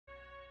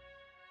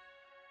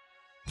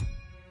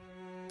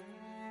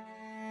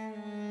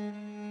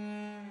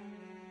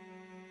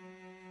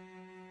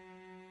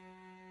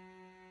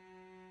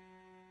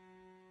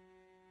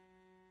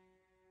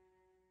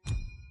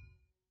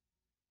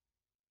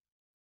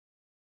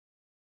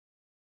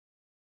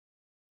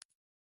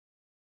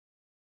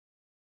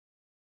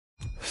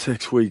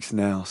6 weeks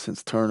now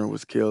since Turner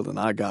was killed and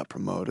I got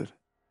promoted.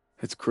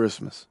 It's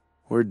Christmas.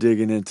 We're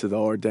digging into the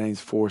Ardennes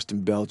forest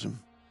in Belgium.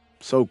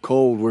 So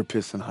cold, we're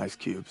pissing ice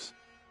cubes.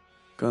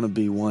 Gonna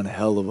be one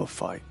hell of a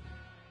fight.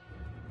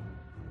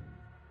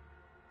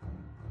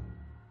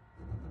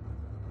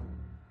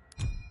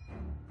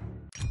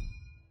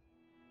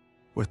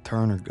 With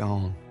Turner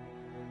gone,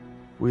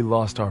 we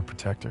lost our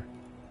protector.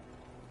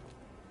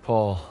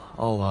 Paul,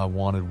 all I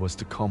wanted was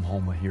to come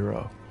home a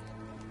hero.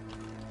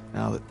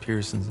 Now that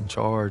Pearson's in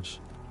charge,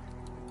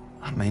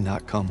 I may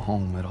not come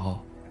home at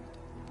all.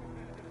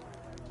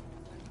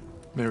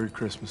 Merry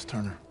Christmas,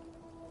 Turner.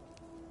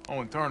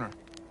 Oh, and Turner.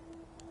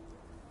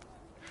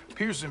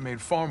 Pearson made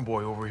farm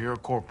boy over here a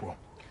corporal.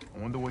 I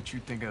wonder what you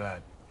think of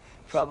that.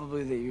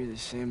 Probably that you're the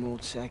same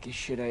old sack of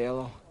shit,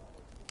 Aiello.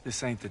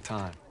 This ain't the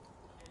time.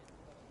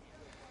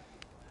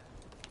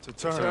 To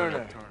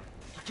Turner.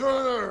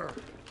 Turner!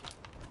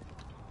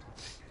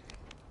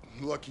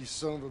 Lucky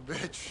son of a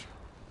bitch.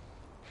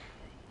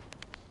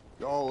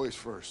 You're always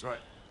first. Right.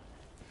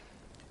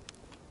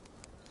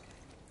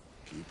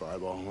 Keep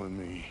eyeballing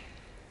me.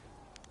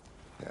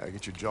 Yeah,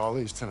 get your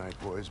jollies tonight,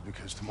 boys,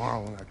 because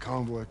tomorrow when that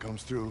convoy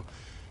comes through,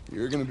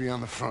 you're gonna be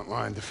on the front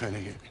line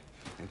defending it.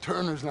 And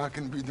Turner's not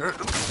gonna be there.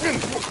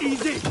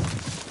 Easy!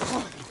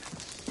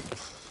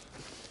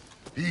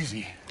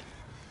 Easy.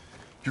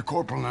 You're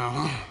corporal now,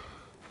 huh?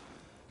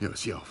 Yeah,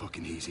 see how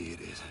fucking easy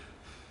it is.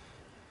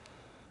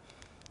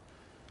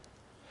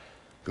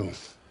 Go.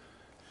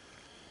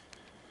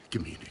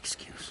 Give me an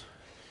excuse.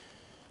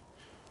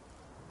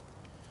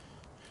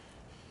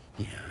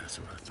 Yeah, that's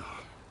what I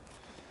thought.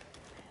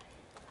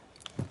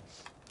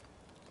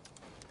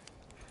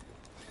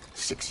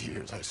 6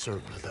 years I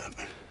served with them.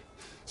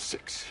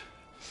 6.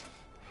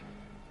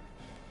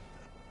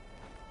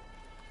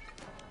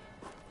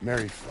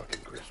 Merry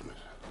fucking Christmas.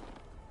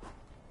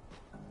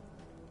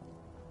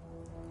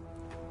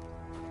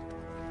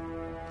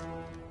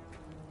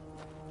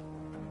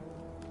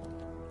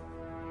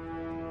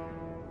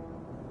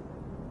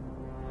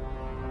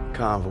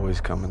 Convoy's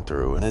coming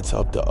through, and it's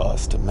up to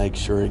us to make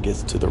sure it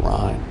gets to the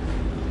Rhine.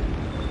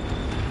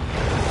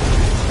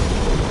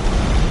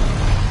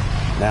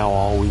 Now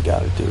all we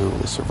gotta do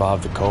is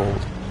survive the cold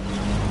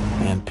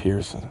and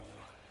Pearson.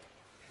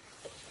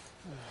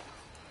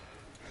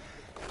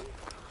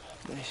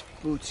 Nice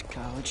boots,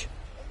 College.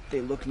 They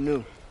look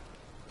new.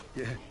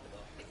 Yeah.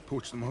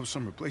 Poached them off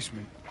some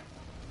replacement.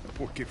 The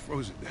poor kid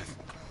froze to death.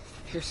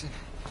 Pearson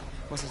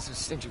wasn't so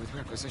stingy with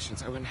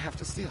requisitions. I wouldn't have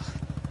to steal.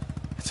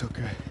 It's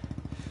okay.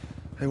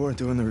 They weren't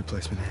doing the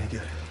replacement any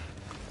good.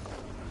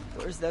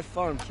 Where's that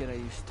farm kid I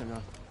used to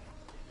know?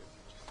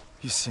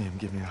 You see him,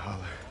 give me a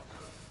holler.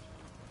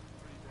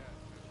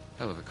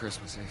 Hell of a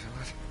Christmas, eh,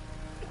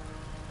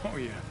 Philip? Oh,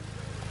 yeah.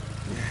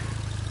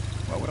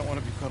 Why would I want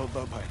to be cuddled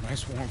up by a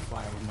nice warm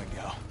fire with my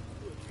gal?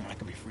 I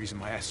could be freezing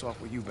my ass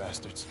off with you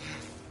bastards.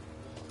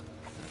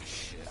 Oh,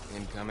 shit.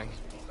 Incoming.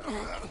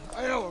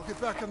 Aiello, get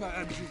back on that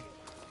MG.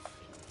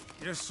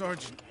 Yes,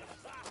 Sergeant.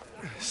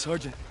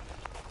 Sergeant,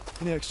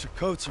 any extra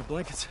coats or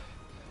blankets?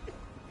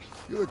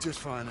 You look just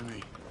fine to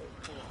me.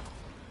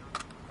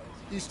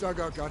 East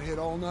dugout got hit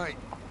all night.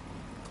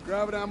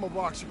 Grab an ammo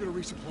box, you're gonna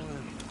resupply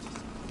him.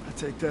 I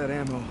take that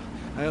ammo.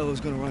 Aiello's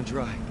gonna run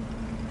dry.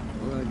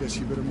 Well, I guess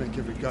you better make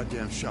every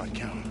goddamn shot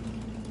count.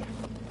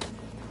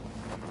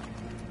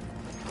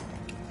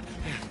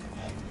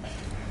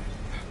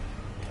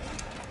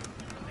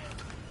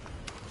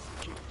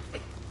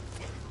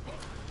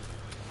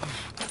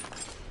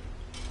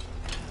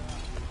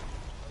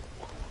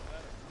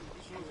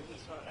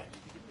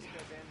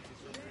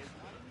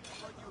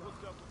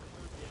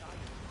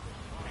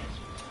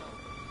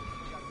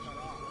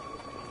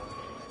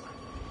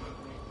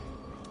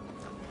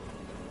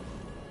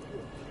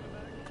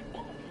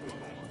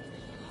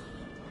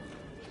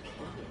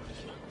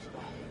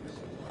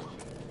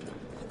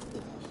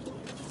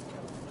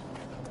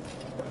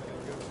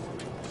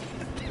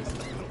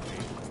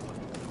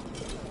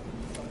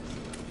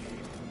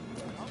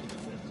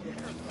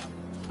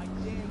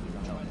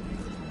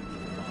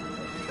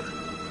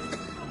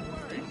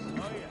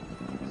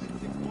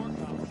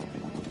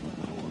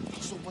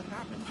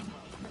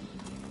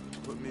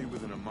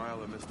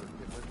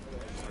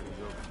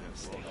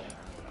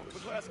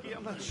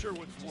 I'm not sure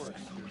what's worse.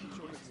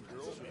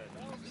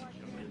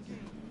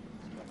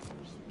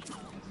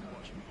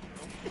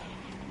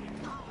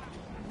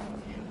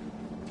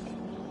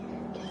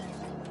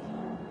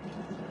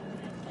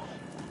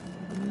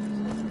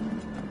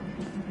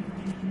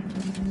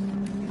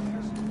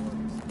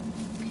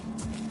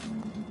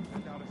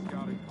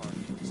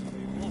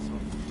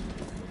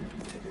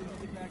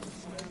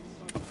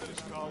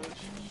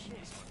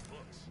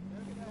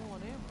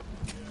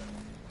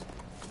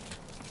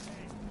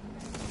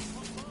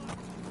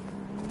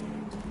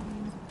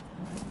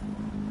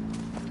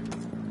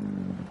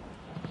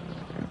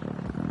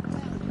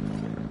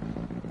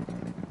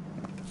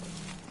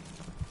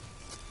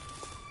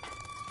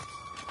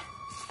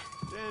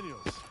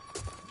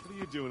 What are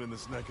you doing in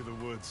this neck of the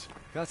woods?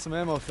 Got some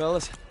ammo,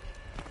 fellas.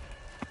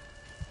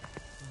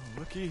 Oh,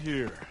 looky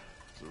here.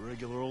 It's a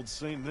regular old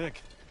Saint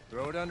Nick.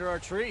 Throw it under our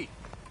tree.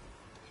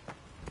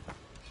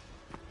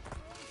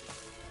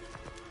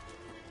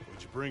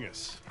 What'd you bring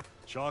us?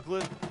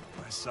 Chocolate?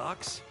 My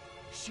socks?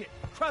 Shit.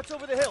 Kraut's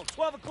over the hill.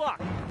 12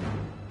 o'clock.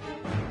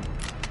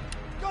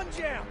 Gun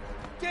jam.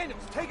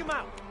 Daniels, take him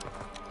out.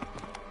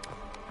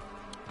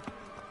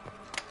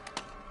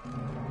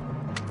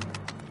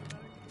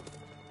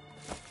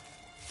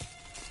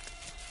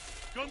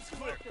 Guns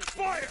clear!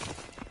 Fire!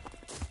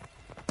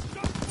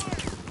 Guns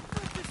fire!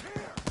 Lift his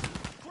hair!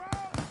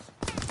 Crowds!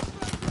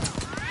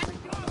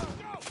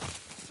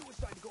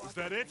 Is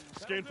that it?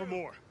 Scan for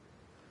more.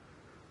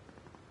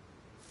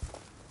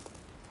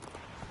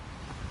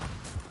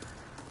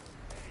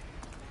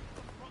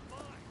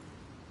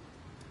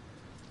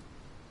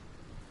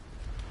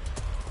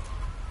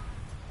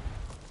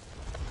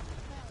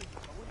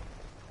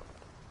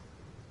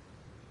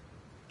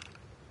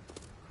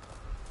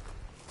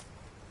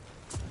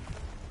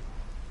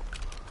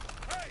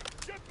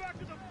 Get back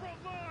to the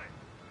front line!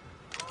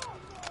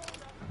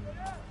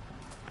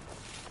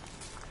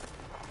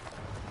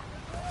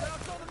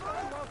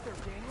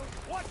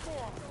 What for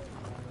him?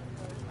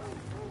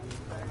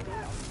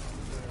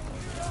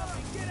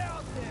 Get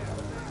out there.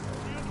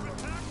 See under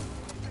attack?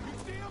 You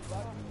see him?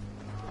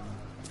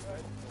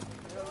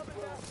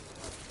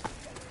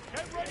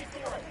 Get ready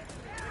for it!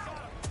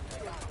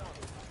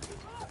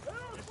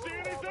 You see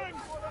anything?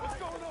 What's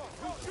going on?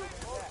 Who's shooting?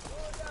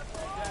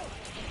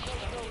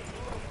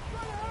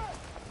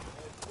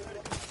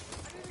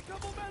 I need a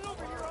couple men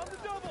over here on the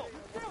double.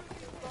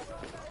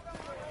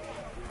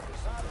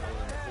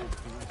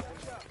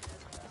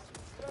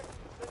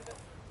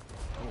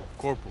 Oh,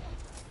 Corporal.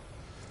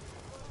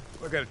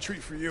 I got a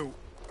treat for you.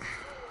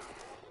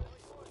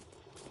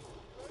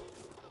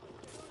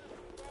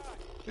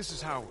 This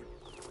is Howard.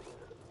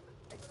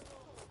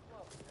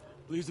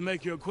 Pleased to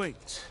make your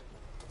acquaintance.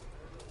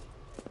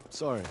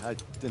 Sorry, I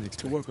didn't To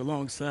expect... work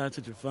alongside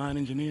such a fine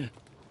engineer.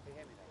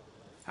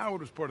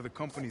 Howard was part of the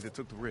company that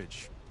took the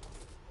ridge.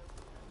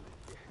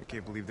 I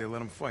can't believe they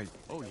let him fight.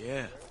 Oh,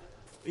 yeah.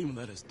 They even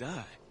let us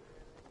die.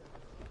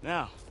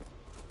 Now,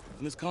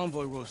 when this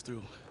convoy rolls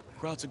through,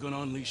 Krauts are gonna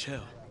unleash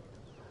hell.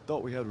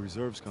 Thought we had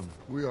reserves coming.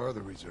 We are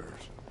the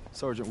reserves.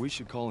 Sergeant, we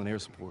should call in air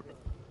support.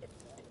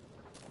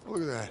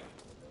 Look at that.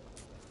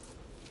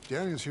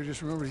 Daniels here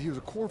just remembered he was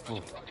a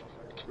corporal.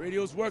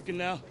 Radio's working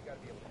now.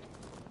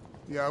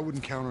 Yeah, I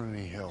wouldn't count on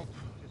any help.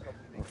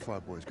 Our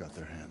flatboys got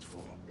their hands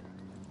full.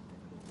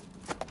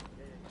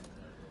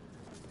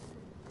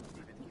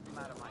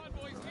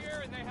 Convoy's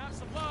here and they have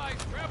supplies.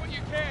 Grab what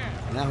you can.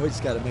 Now we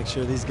just gotta make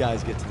sure these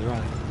guys get to the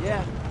rhine.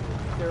 Yeah,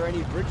 if there are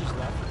any bridges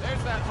left.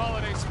 There's that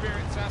holiday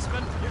spirit,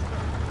 Sussman.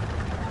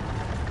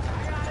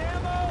 I got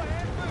ammo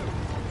and food.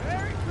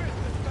 Merry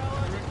Christmas,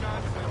 fellas.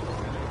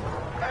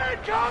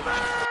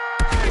 Incoming!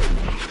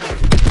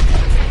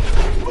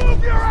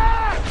 Move your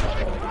ass!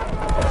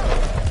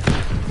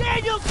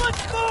 Daniels,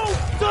 let's move!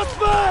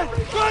 Suspect!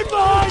 Right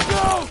behind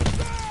you!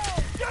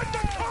 Get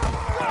the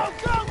cover! Go,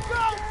 go,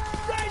 go!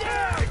 Stay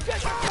there! Get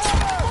the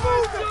cover!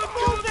 Move it!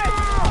 Move it!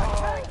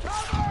 Take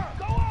cover!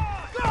 Go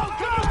on! Go,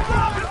 go,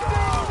 go!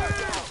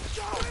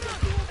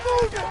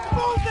 Move it!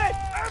 Move it!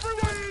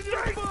 Everyone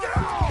straight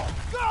down!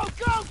 Go,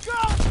 go,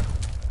 go!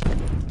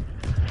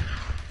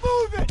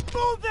 Move it!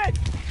 Move it!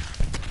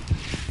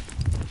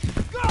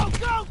 Go,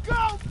 go,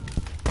 go!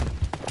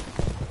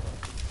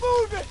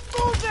 Move it!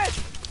 Move it!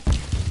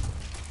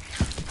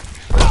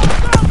 Go,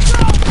 go,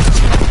 go!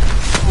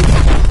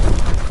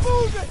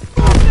 Move it!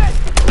 Move it!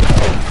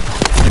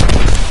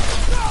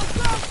 Go,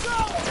 go, go!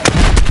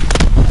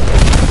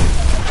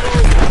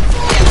 Move it!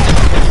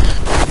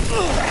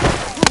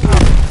 Move it!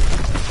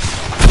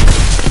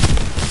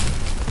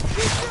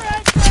 Keep your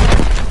head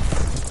down!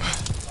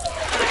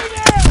 Stay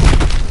there!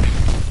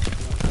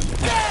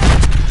 Down!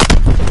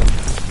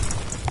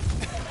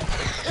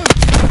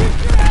 Keep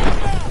your head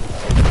down!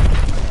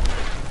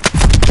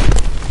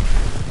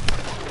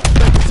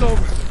 It's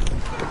over.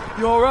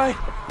 You alright?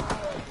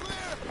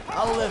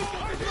 I'll live.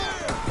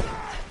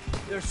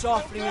 They're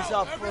softening us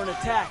up for an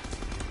attack.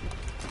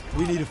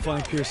 We need to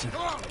find Pearson.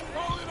 Come on,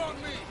 roll it on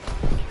me!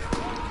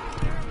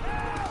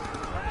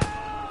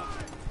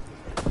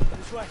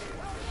 This way.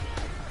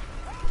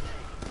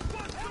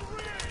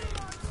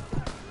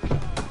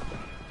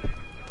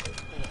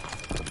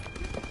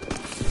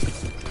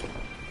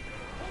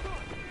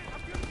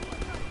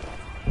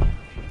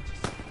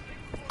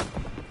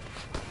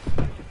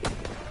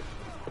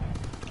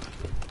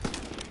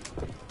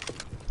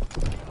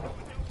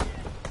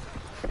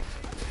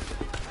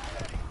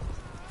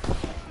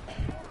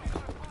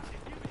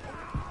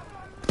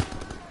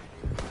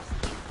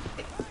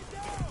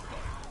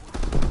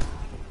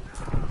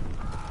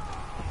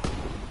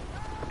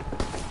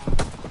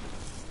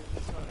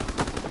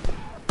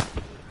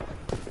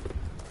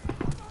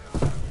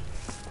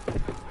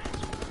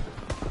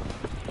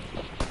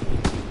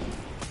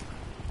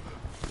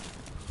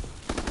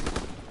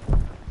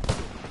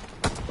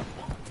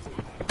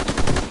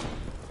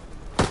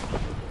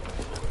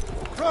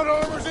 Front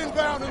armor's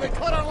inbound and they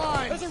cut our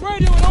lines! There's a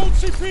radio at old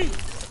CP!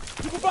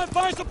 You provide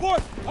fire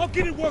support, I'll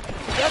get it working.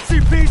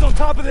 SCP's on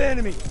top of the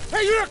enemy.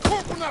 Hey, you're a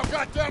corporal now,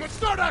 goddammit!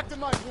 Start acting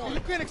like one! You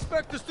can't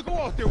expect us to go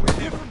out there with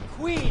We're him. from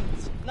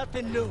Queens.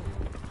 Nothing new.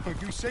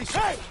 You say so.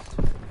 Hey!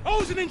 I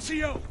was an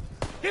NCO.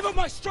 Give up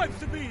my stripes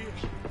to be here.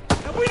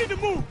 Now we need to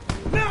move.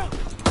 Now!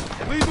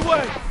 Lead the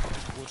way.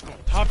 What's going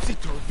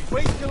topsy-turvy?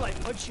 Wait till I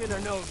punch you in the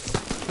nose.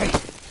 Hey,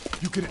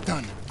 you get it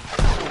done.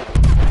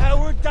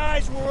 Howard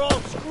dies, we're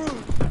all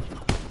screwed.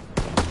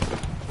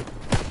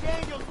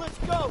 Daniels, let's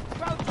go.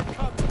 Crowds are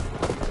coming.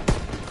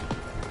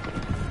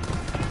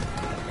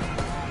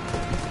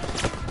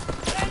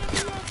 Enemy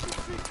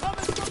infantry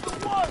coming from the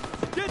one.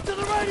 Get to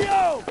the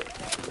radio.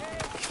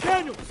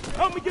 Daniels,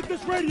 help me get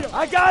this radio.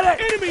 I got it.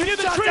 Enemy near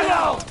the Shut tree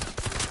down. line.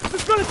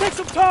 It's gonna take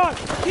some time.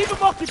 Keep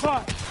them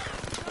occupied.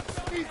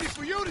 Easy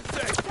for you to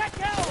say. Check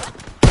out.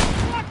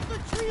 Watch the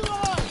tree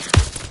line.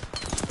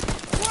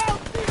 Crowd,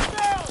 feet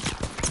down.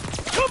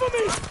 Cover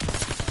me.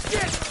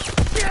 Get!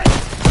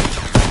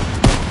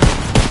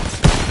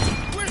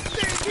 We're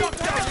staying up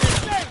down here.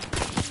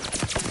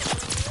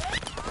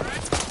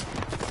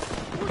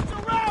 We're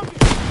surrounded.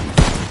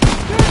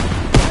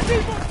 I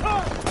need more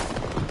time.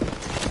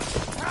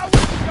 Howard,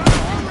 you gotta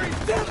hurry.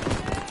 Damn it.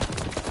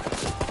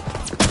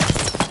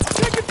 I'm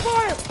taking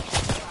fire.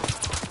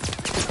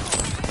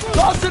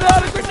 Toss it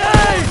out a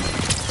grenade.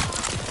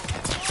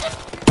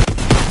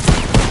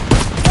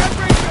 That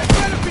brings that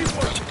better be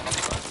working.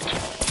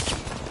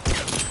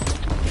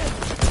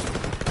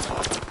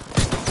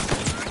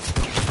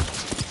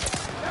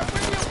 That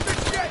radio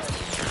fixed yet?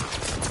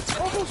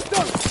 Almost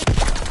done.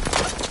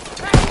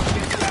 Howard,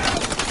 get down.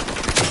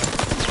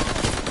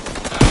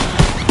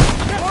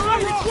 All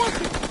right, it's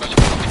working.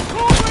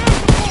 Call for air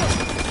support.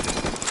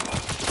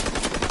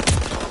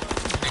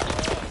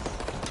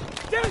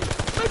 Daniel,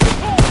 make the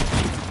call.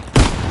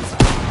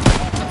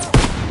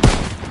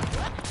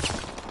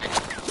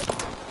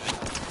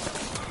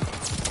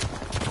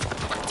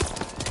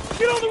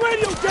 Get on the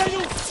radio,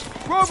 Daniel.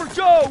 Rover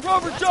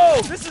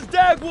Joe, this is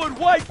Dagwood,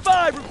 White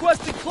 5,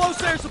 requesting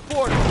close air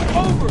support.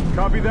 Over.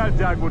 Copy that,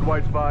 Dagwood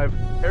White 5.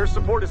 Air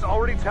support is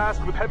already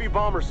tasked with heavy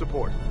bomber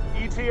support.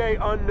 ETA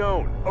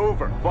unknown.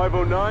 Over.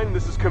 509,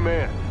 this is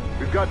command.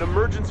 We've got an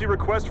emergency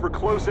request for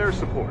close air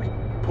support.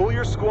 Pull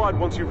your squad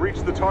once you've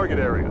reached the target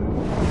area.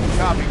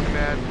 Copy,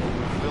 command.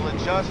 We'll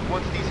adjust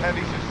once these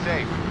heavies are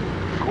safe.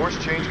 Course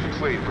change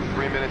complete. We're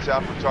 3 minutes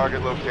out from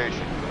target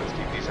location. Let's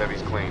keep these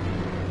heavies clean.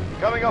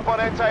 Coming up on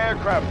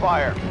anti-aircraft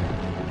fire.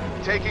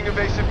 Taking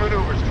evasive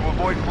maneuvers to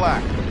avoid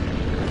flak.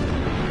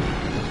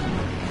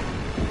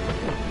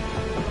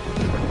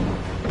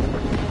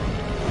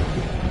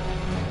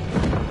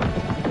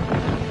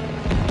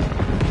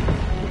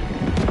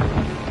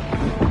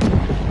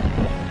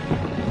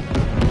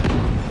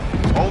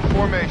 Hold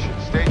formation.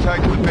 Stay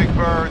tight to the big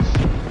birds.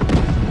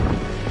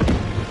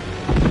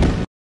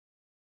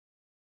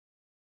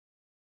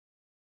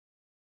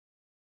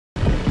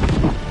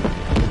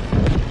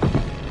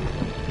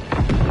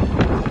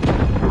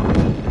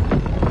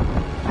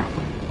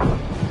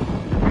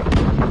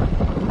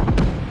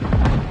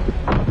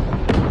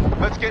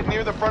 Let's get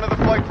near the front of the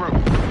flight group.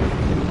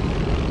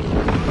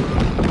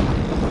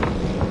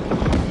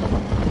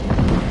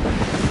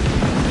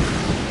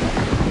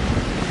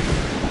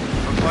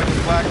 Looks like the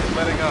flak is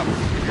letting up.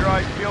 Keep your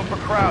eyes peeled for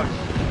crowds.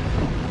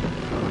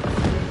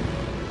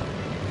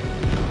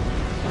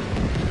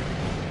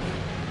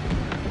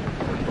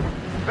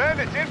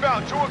 Bandits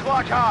inbound, 2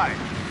 o'clock high.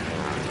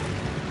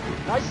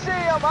 I see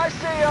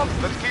him.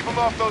 Let's keep them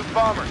off those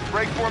bombers.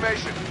 Break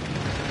formation.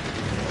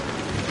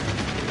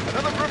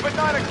 Another group at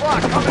 9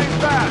 o'clock, coming in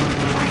fast.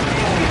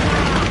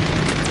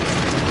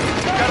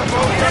 Gotta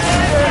move.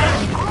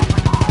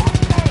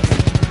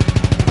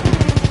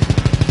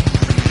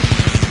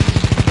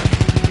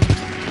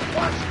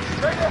 Watch,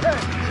 straight ahead.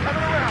 He's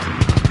coming around.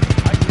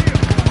 I see him.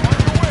 On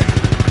your way.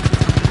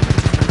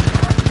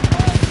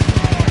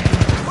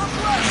 Look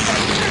left.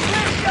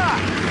 This shot.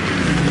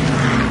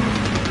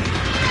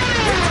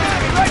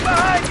 Right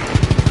behind you.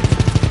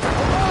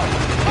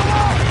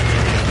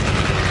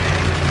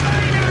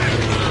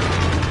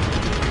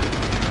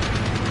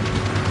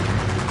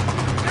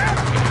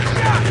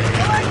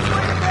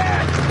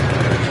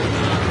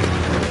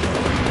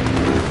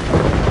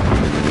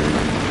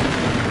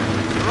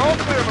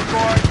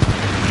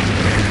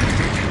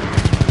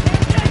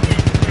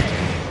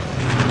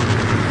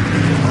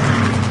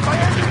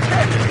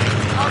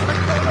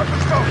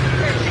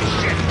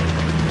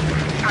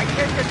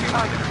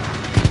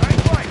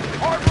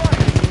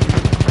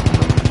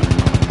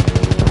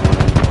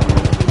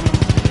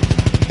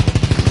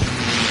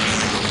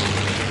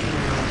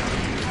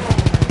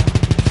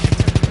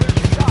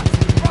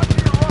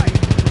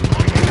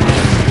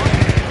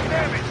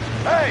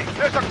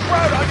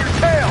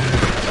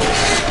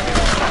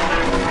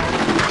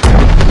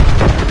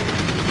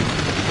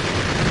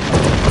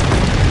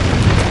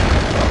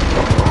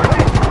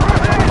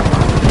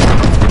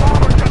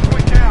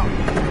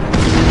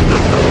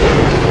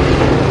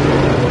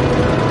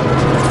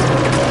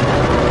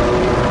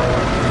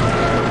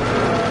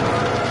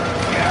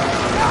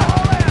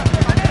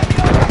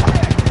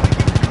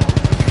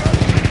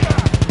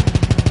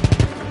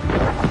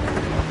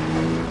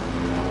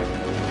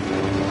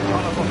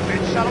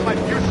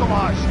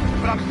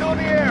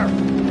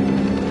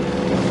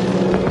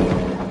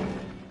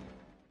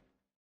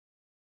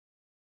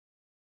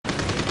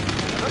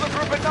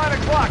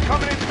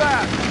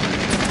 fast!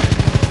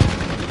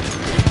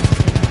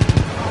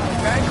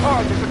 Hang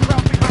hard, there's a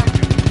crowd behind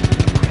you.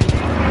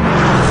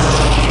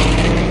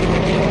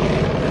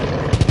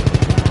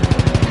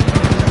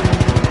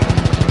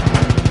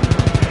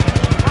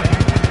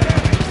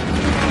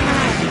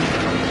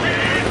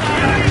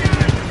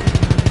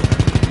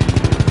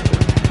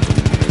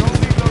 Don't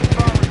leave those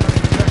bombers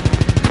unprotected.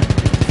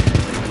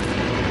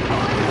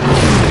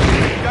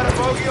 You got a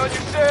bogey on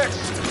your 6.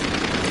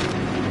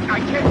 I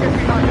can't get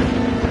behind it.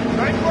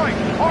 Right,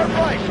 hard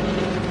right.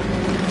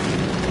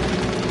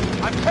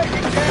 I'm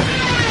taking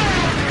damage.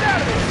 Get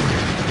out of here.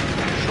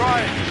 Try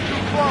it. It's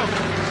too close.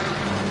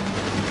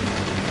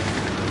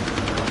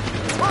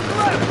 Look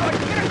left so I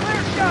can get a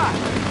clear shot.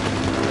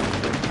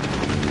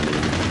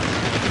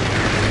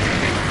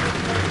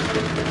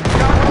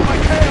 Got one on my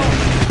tail.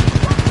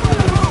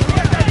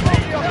 Get that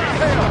bogey off your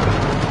tail.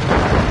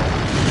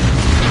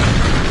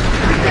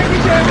 You're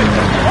taking damage.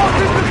 All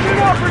systems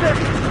inoperative.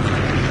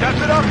 Step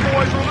it up,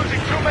 boys. We're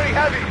losing too many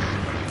heavies.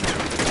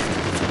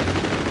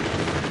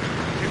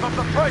 Keep up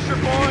the pressure,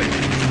 boys.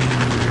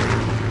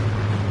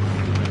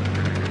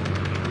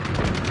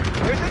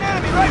 There's an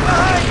enemy right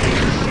behind me.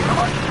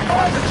 Oh,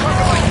 there's a truck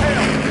on my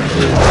tail.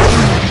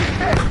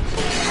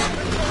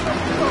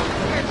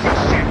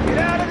 Get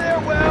out of there,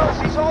 Wells.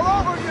 He's all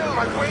over you.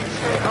 My wings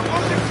hit. I'm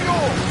losing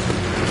fuel.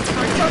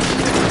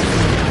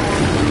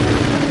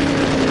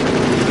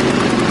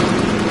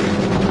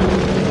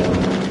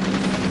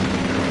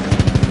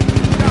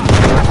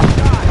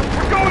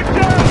 Going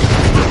down!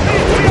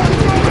 We are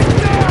going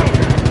down!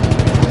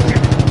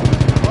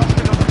 Lost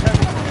another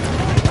heavy.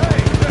 Hey,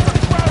 there's a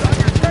crowd on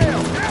your tail!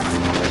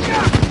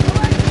 Shot!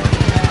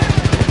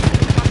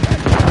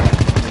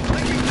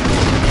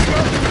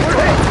 We're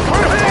hit!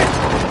 We're hit!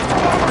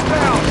 Bomber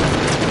down!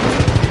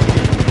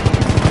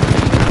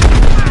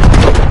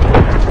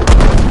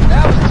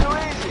 That was too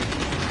easy.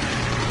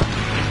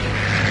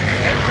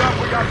 Heads up,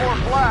 we got more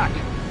flak.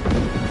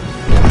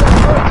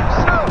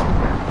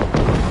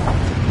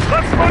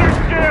 Left rudder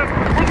jam!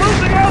 We're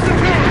losing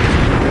altitude!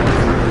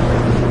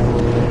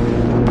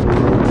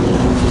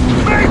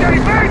 Mayday!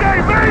 Mayday!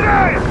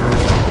 Mayday!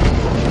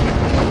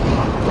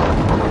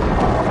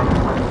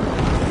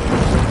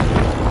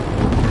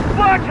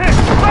 Black hit!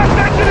 Left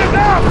engine is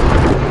out!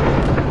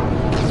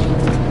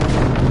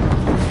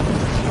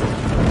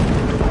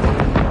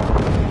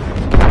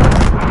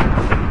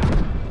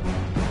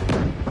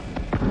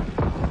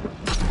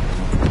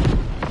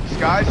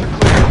 Skies are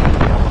clear.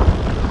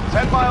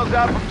 10 miles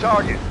out from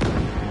target.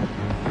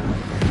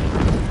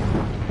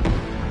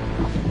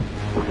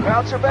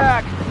 Bouncer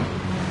back.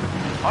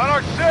 On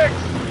our 6.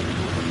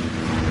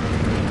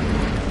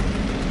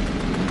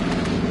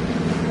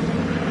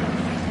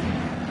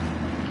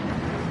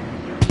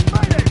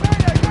 Mayday!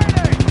 Mayday!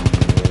 Mayday!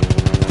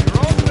 You're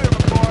all clear,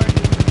 McCoy.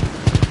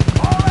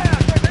 All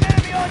out! There's an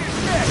enemy on your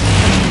 6.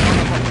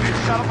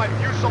 It's shot on my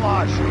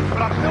fuselage,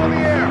 but I'm still in the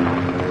air.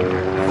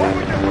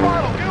 Open your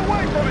throttle. Get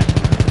away from it.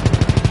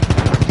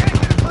 I can't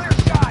get a clear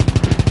shot.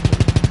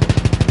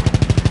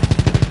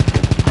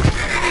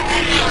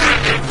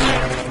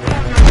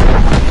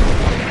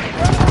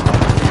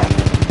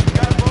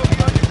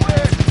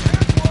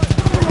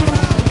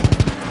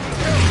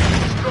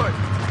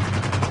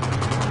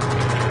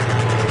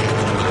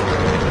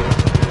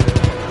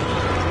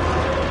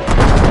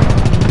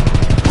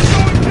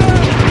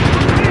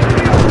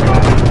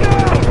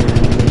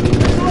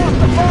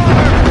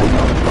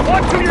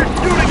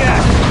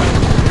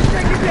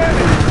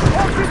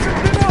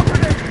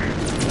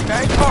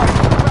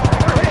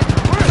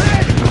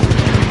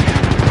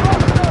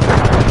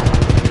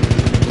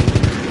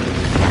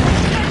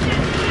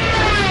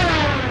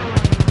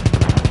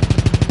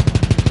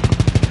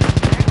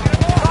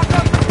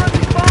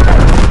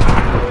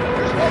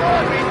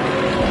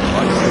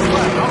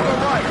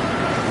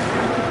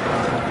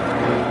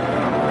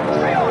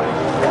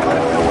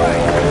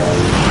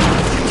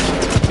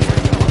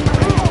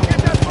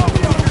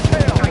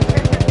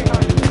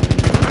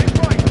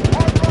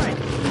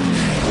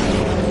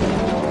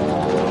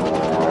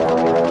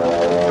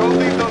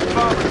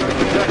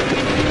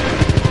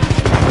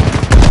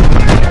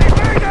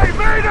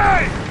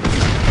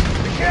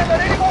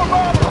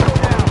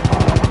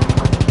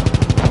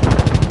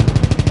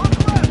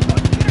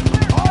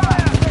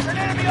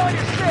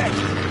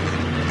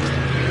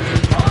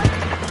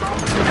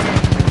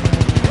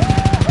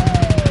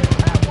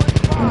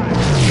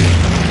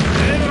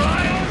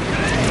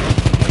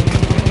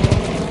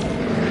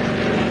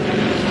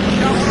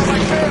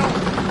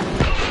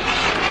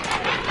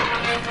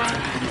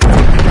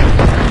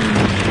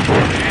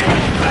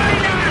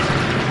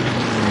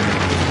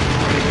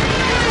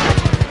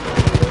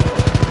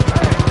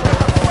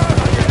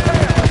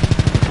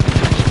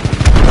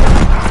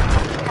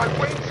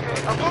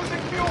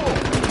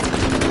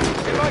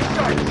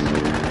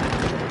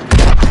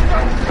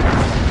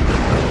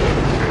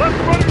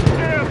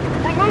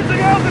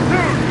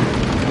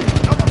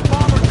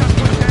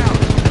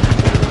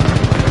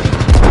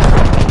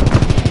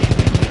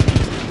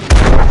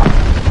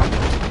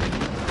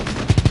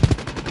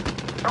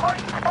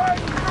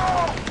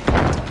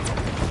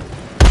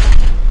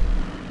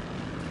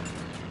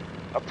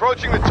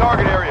 approaching the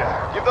target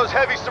area. Give those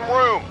heavies some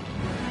room.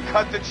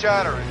 Cut the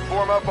chatter and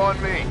form up on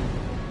me.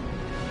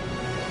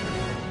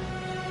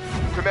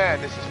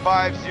 Command, this is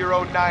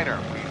 509er.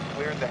 We've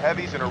cleared the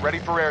heavies and are ready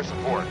for air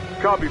support.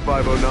 Copy,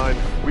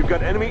 509. We've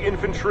got enemy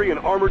infantry and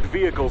armored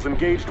vehicles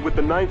engaged with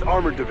the 9th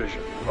Armored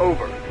Division.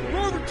 Over.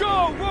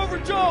 Rover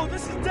Joe,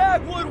 this is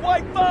Dagwood,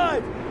 White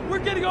 5. We're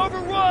getting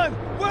overrun.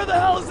 Where the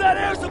hell is that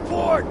air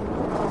support?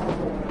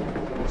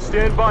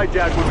 Stand by,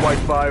 Dagwood White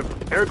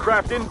 5.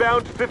 Aircraft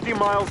inbound 50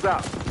 miles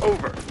out.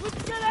 Over.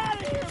 Let's get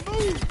out of here.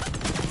 Move.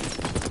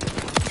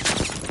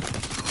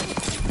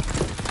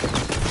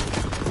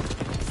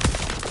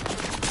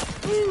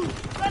 Move.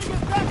 Gotta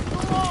get back to the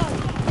line.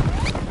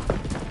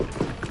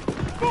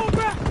 Go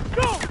back.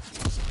 Go.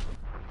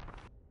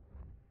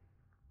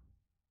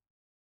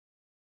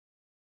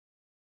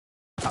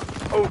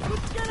 Over.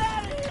 Let's get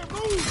out of here.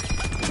 Move.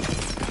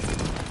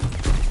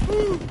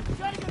 Move.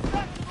 Gotta get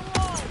back to the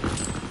line.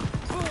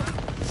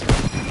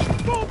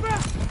 Go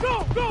back! Go!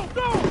 Go!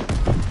 Go!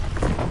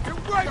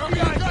 You're right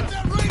behind got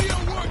that radio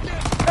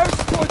working! Air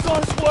support's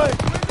on its way!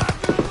 We're not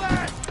gonna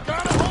last!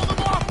 Gotta hold them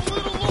off a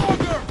little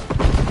longer!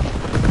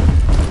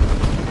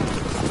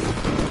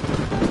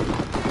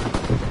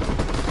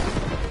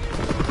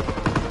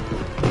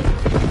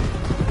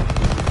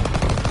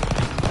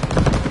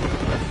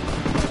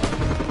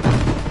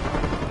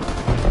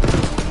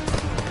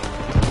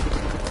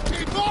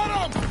 Keep on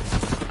them!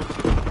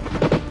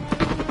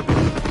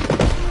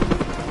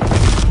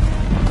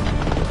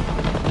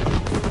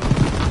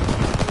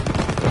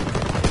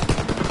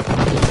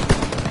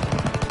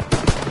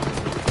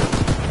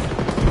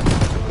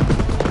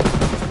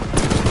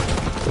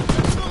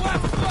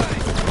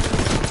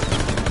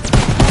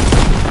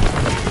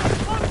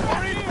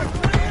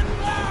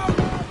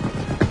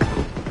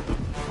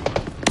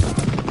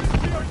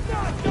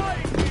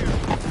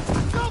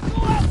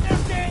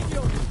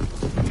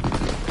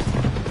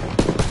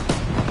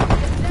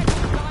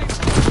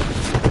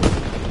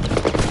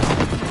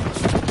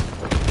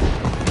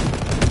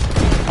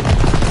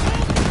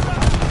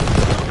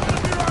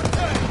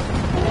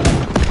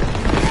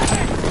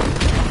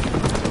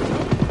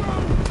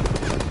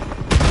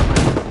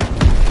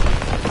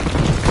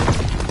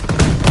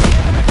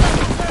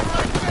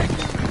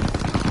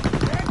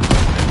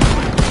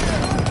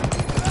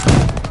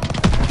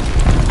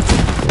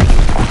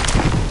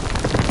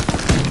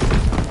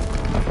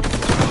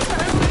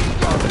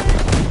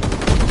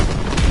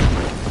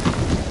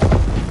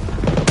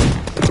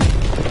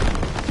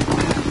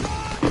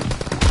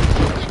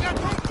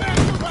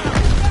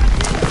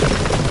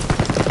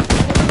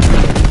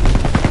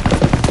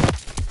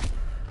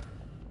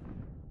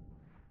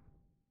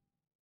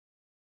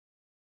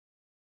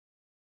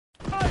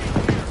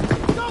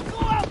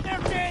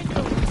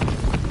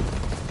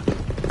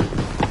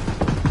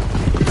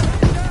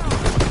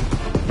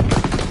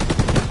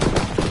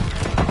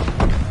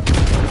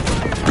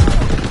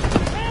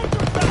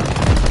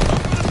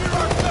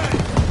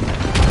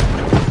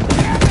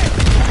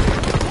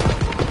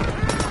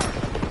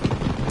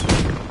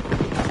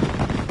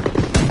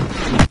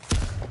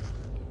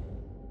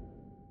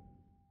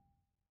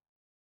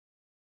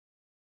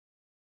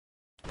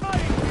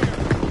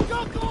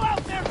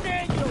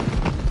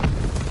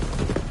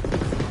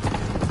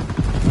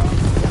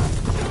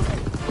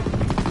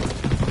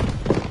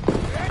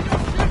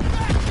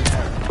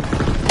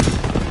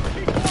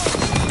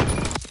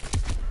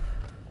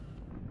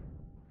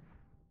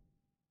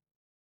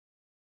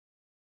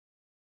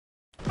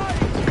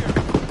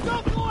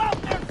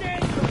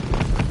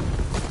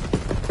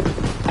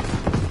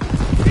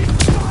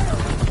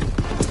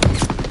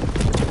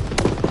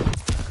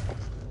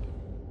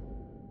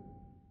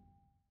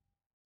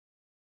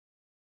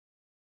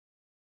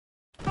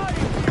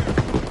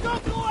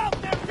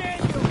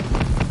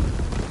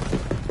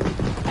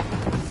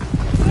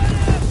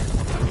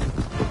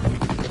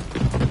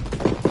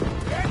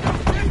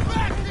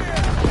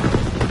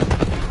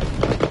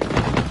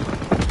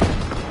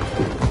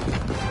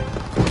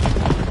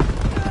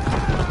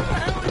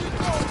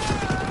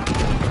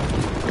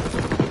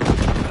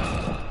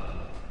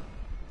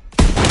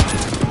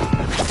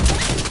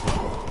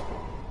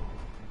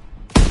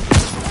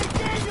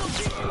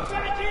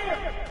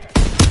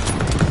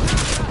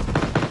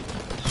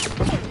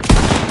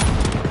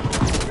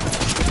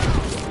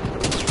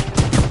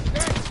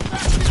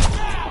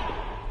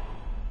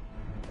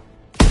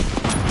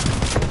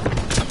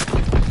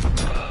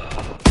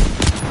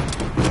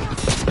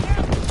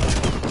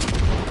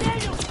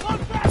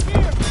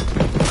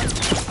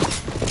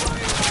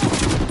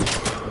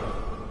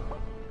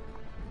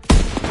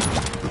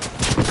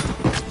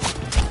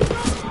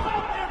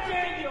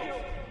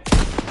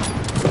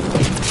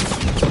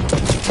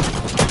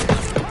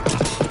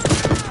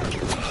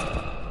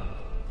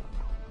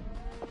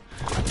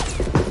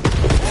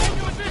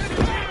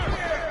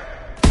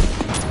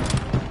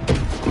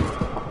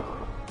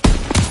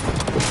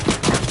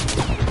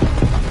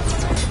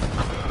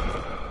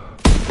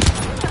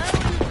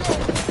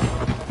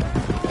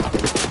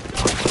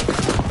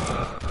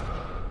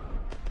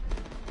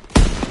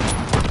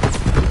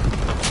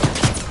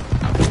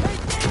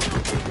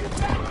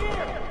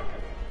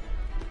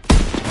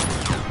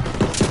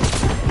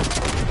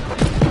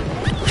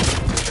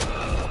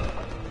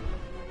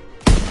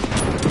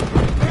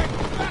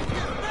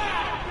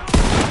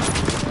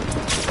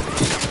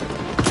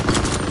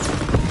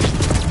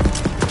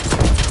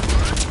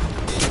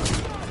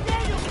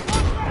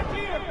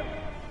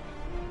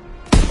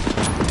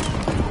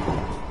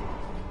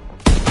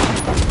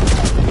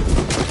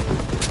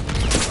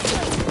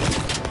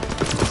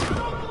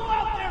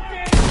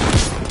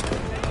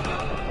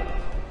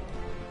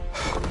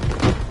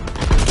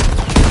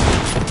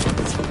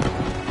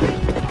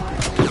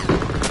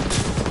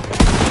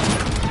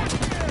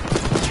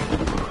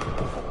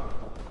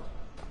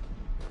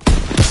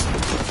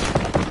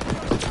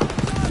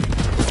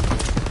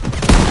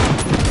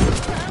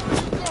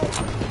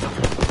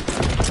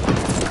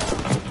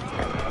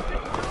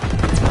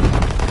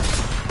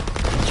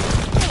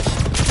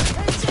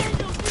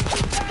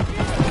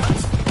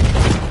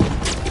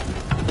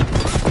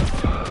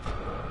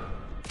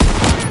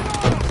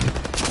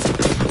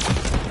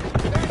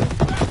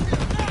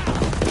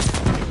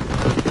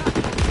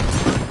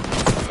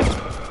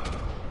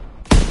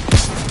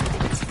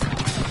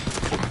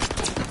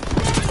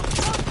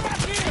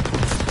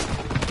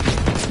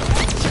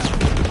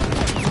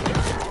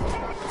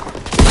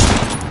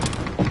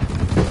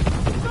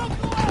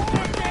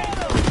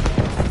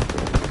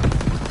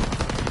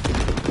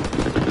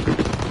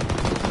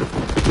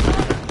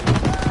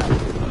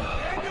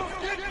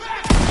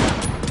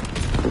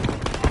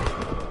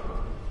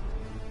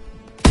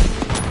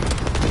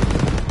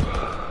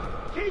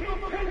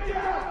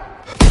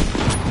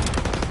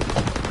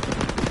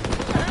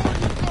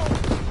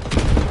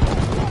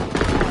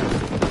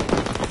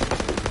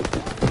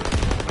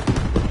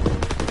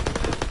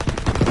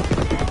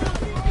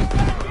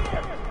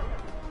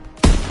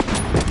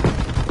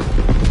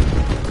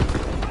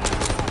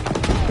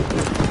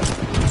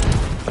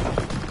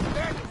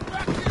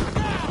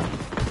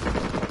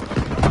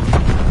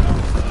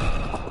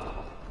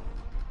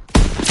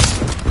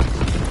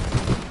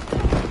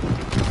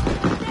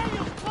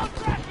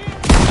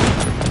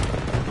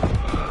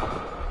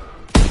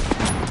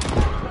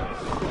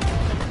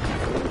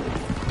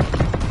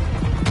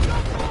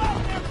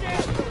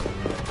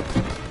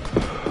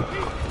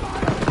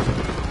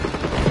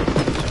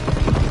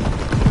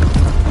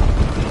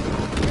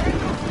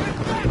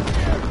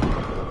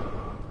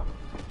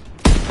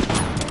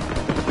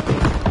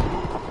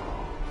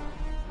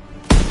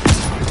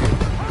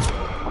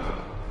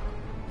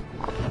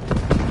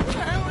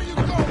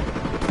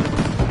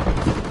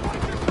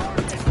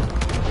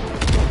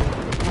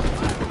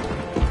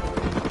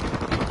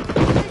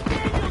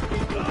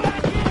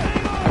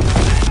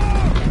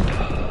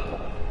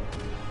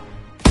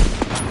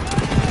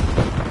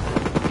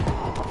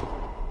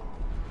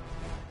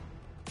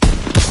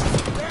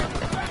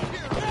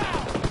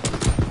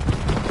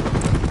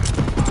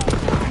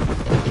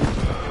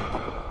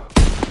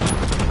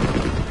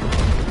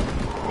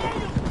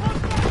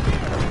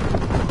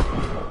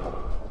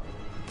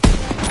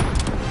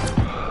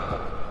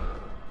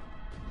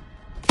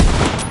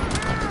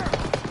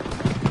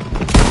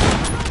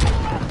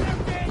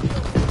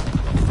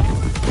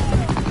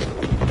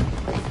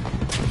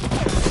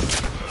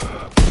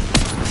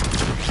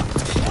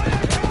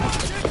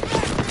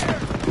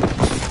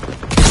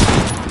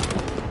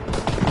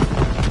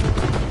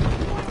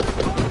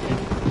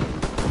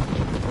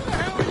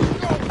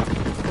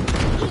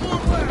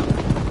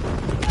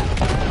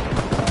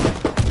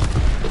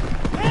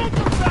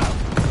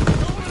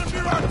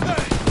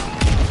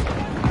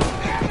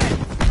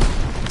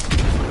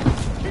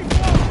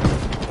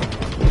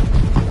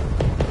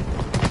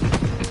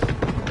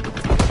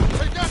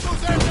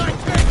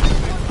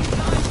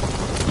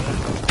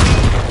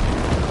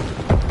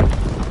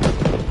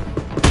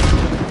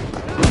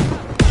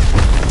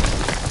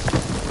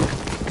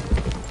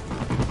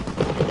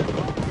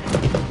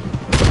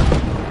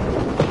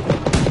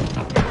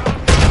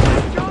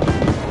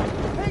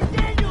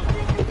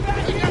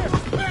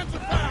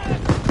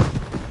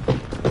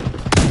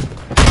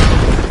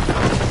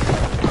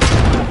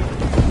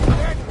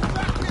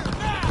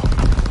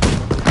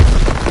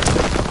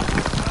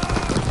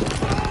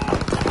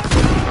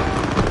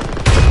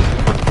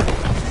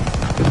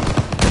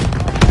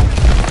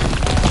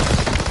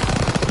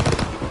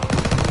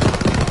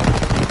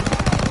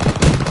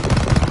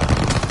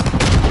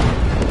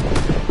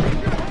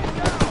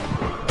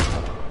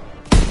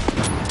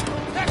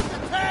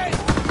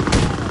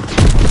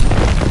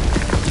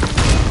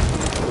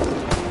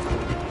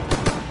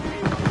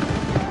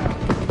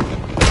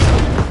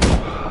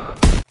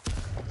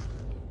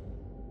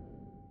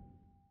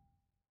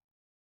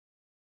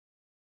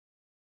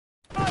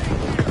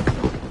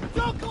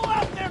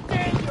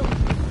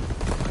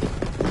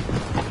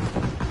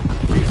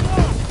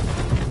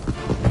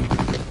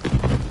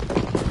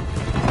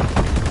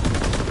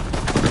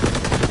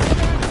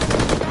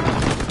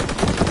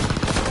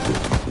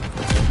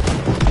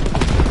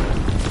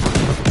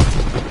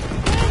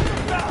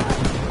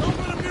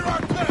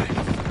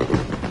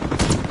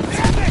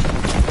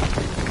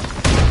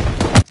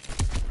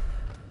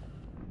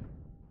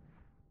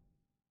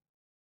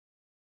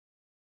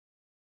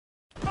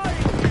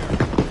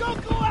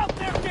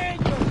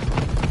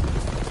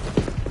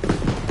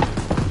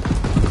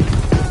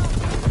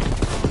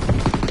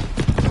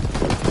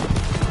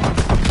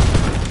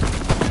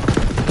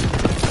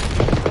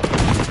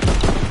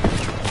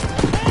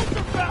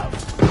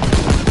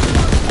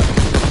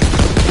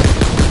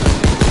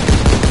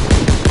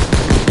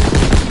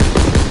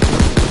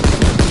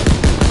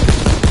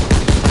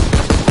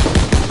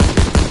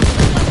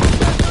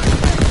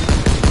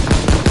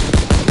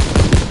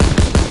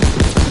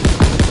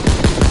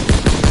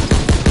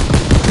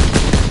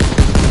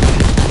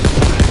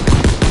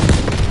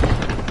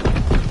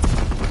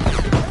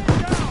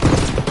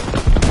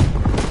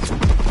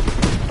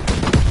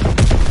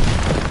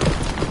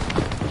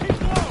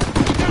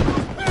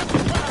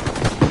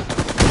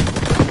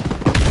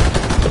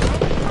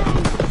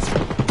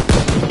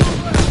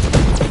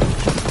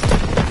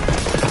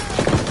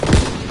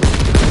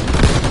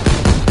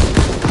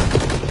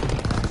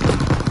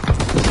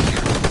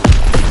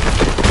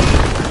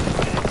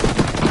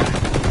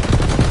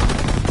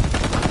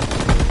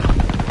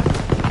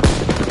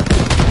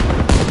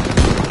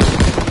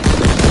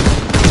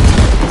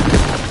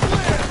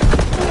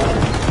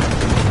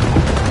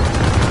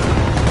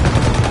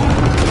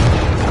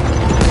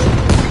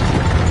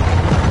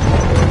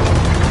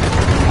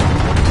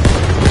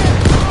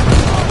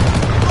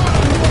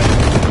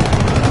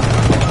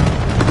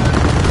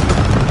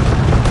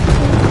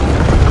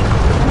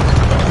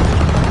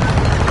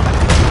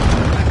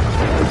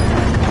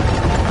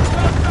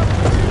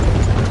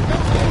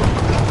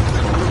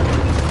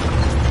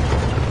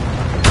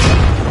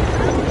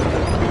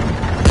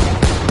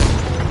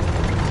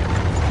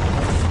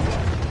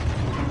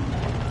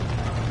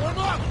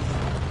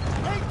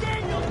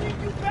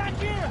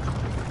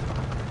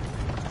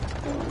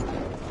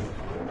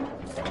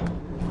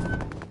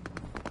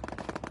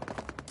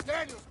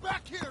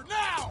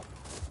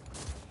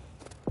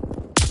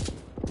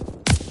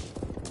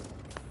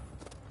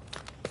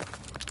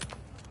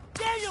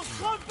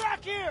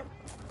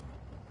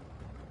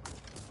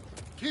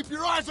 Keep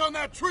your eyes on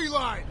that tree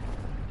line.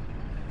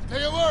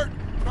 Stay alert.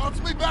 Krauts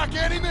will be back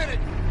any minute.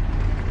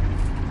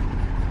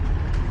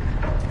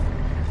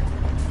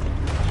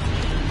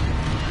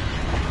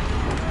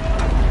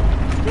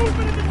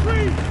 Movement in the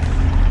trees!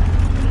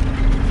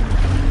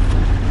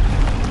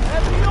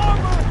 Heavy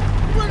armor!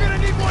 We're gonna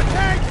need more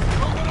tanks!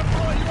 I'm gonna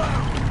blow you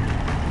out.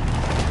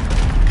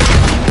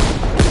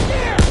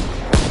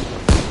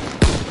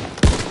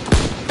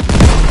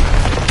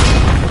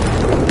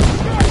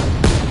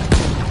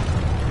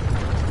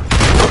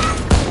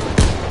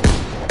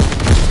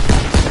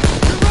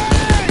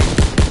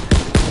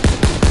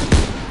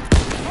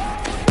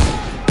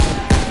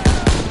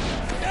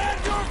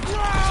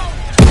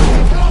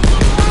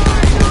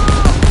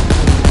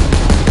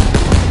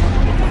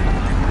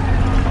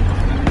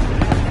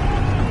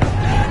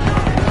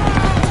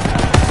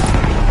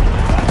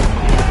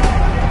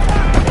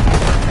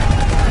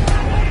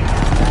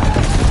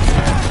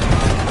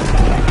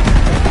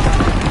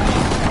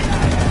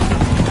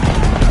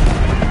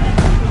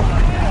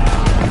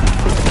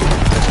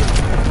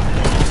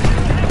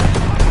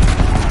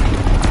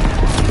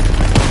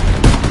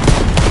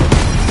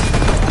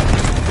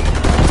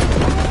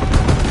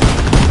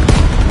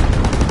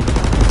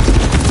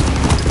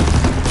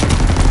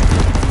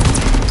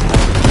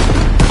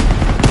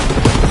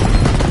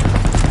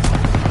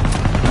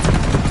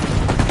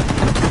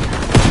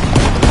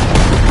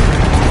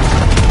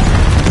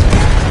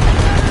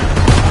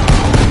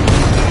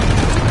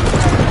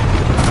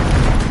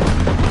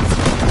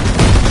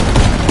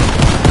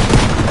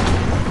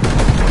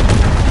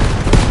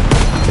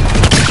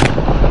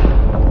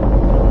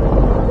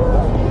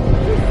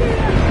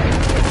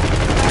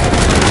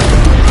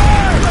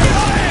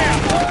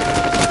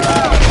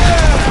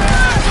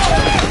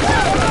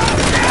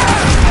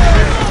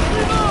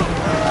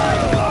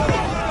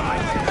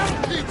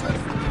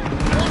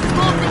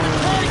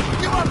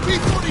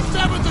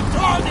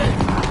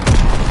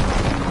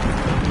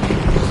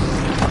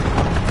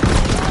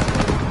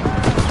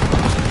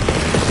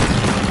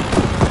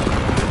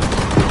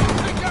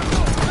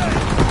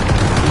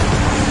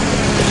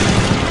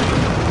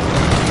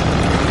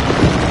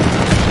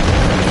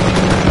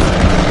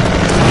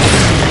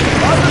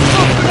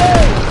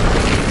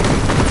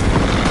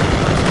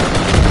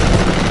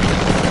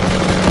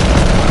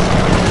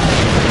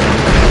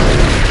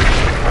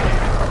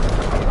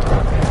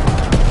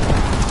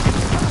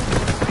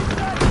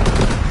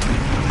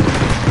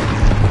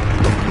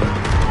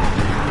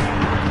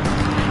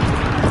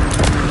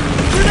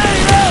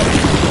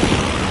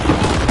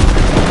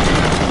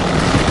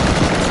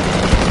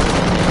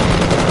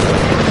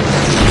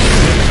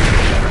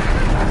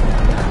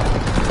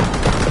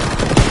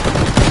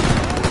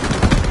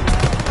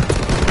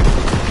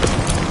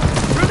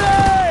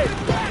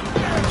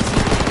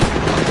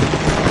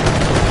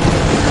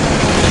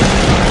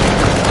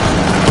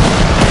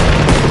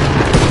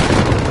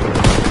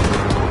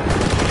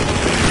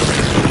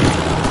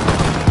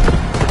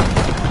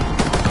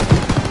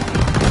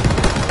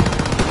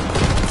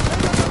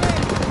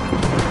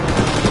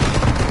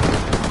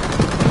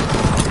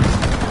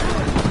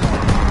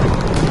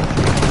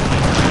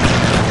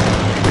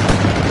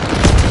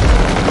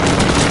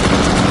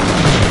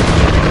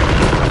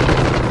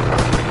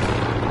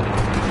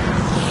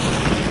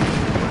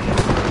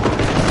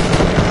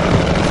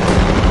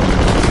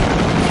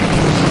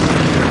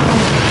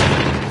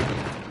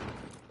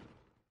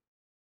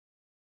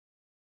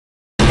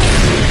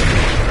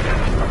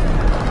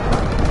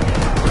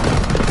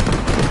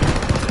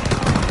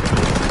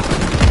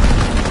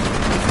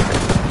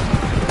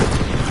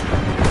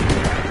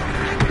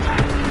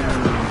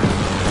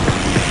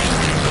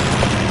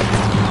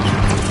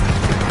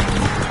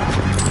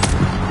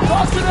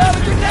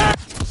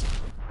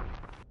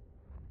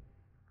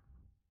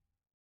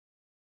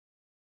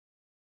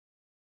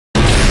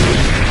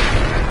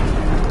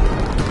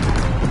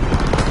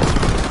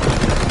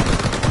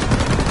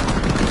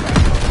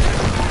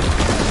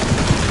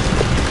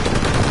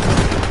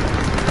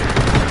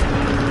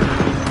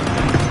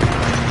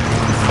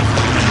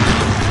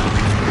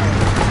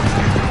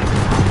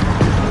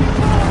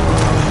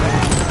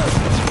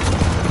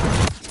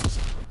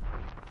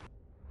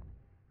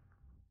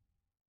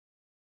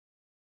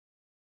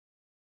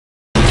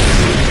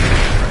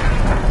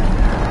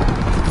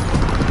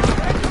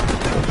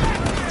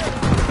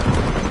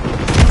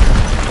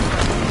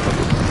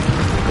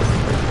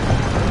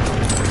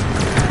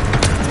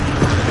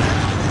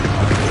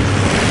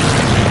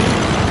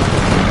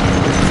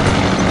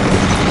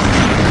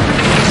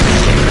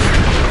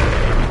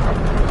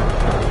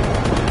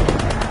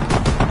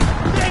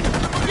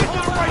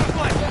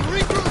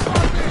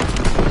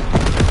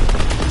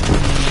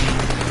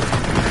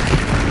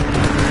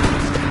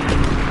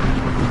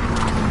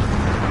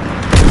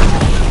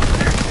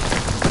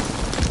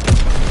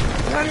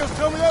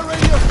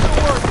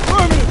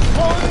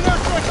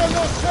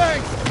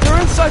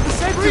 inside the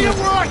safety Read room.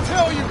 it where I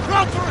tell you!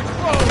 Krauts are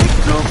exposed! It's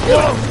too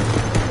close!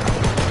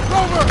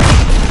 Rover!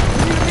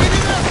 We need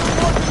immediate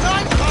escort to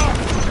 9 Top!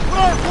 What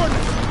are our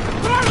coordinates?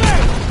 What are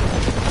they?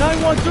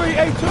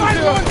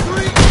 913-820.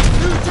 913!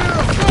 2-0,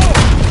 go!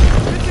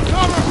 Get the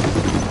cover!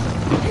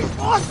 He's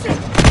lost it!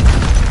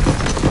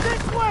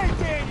 This way,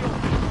 Daniel!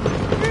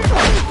 He's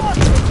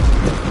lost it!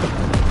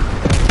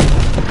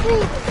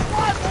 Move it!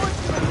 5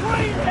 horses to the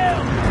right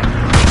hill!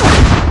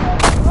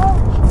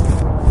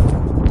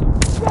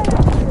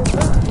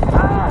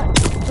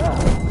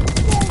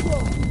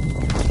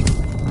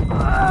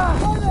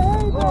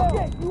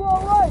 You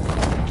all right?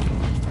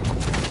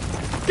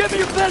 Give me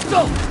your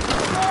pistol!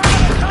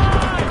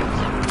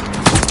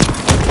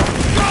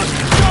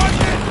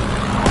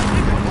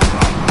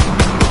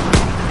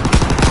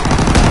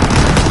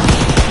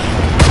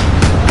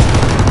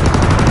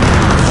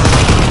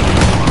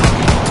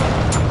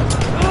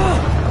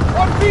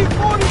 Our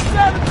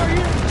B-47s are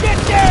here! Get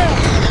down!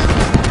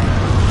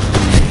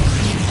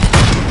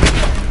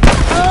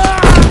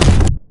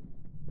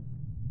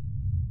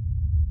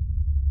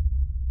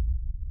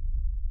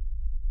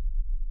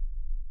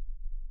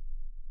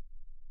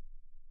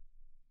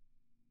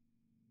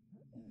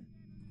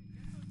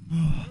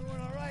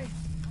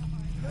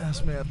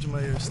 Ask me after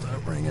my ears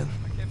start ringing.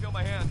 I can't feel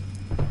my hand.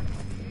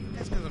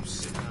 That's because I'm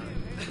sitting on it.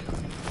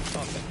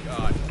 Oh, thank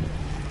God.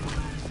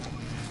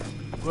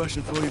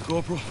 Question for you,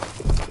 Corporal.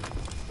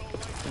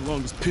 How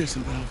long has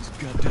Pearson been on his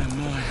goddamn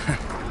mind?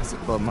 That's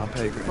above my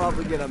pay grade.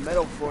 Probably get a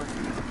medal for it.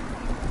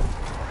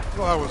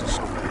 Well, I wasn't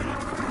so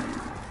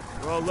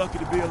bad. We're all lucky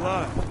to be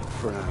alive.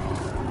 For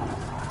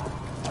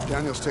now.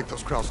 Daniels, take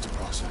those crowds to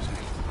processing.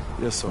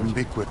 Yes, sir. And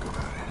be quick about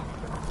it.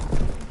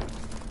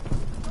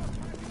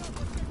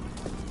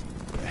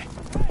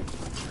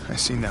 I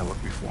seen that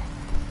look before.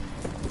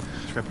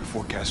 It's right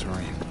before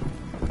Kasserine.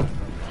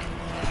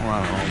 We're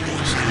on our own,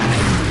 boys.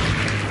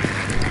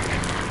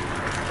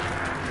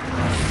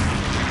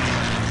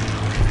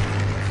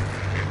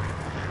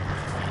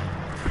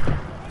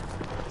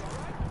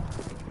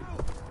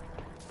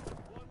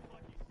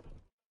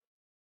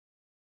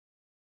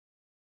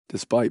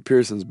 Despite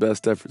Pearson's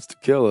best efforts to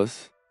kill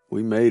us,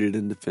 we made it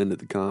and defended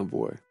the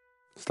convoy.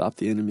 Stopped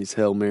the enemy's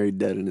Hail Mary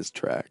dead in his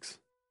tracks.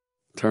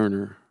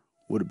 Turner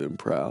would have been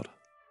proud.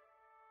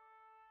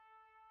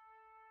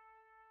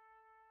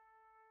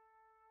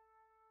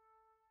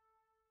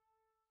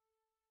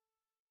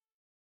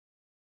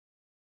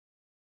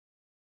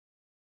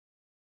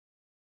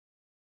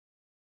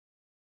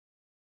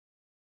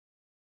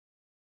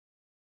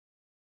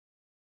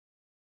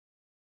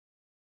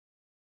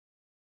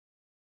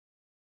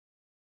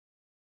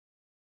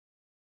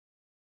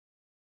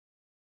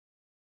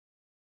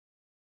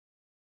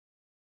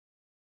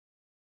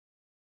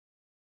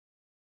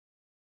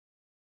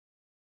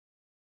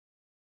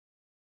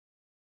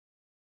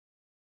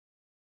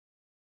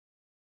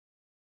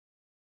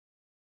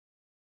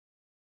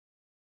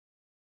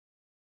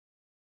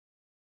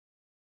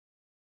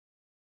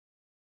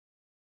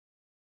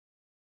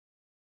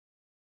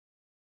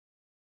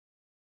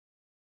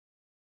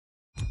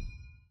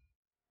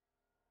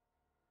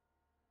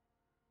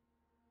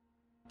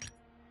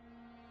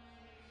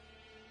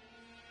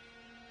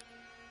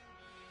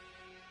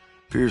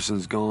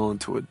 Pearson's gone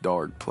to a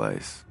dark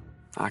place.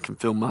 I can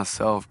feel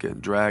myself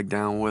getting dragged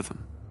down with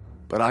him.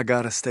 But I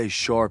gotta stay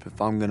sharp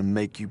if I'm gonna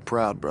make you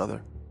proud,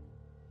 brother.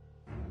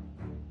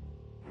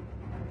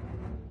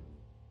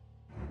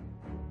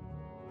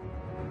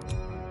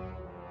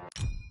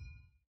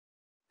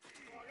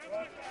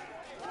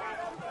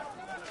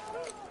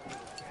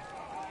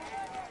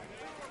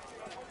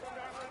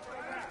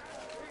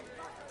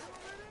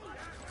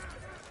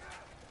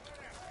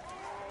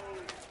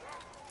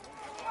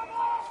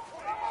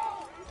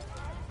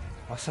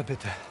 Wasser,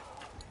 bitte.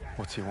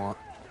 What's he want?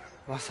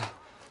 Wasser,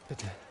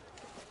 bitte.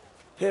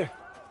 Here.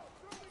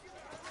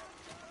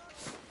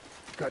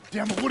 God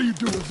damn it, what are you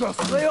doing,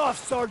 Zussman? Lay off,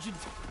 Sergeant.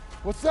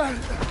 What's that?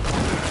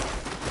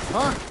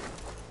 Huh?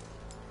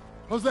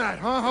 How's that,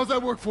 huh? How's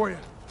that work for you?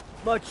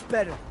 Much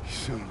better. You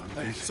son of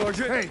a bitch.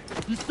 Sergeant! Hey,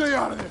 you stay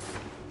out of this!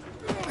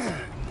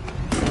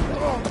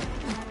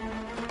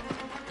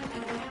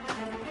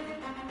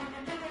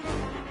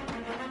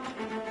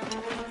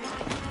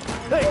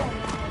 Hey!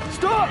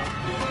 Stop!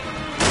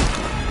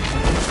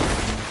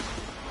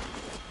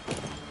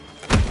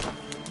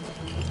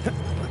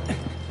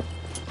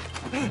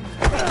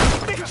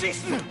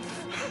 Mitchison!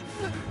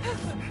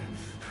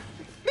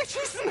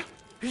 Mitchison!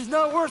 He's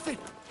not worth it!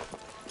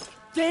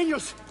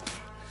 Daniels!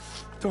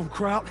 Don't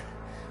crowd.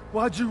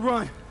 Why'd you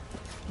run?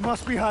 You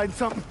must be hiding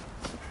something.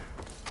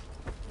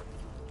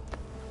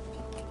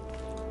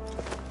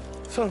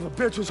 Son of a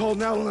bitch was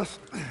holding out on us.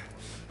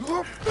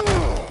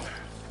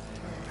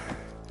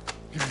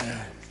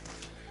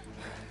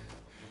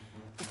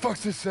 The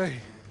fuck's this say?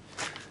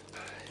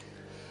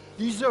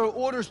 These are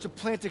orders to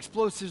plant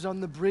explosives on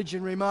the bridge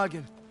in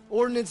Remagen.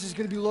 Ordnance is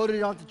gonna be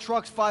loaded onto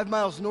trucks 5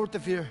 miles north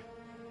of here.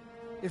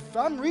 If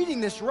I'm reading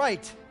this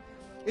right,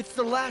 it's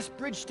the last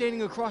bridge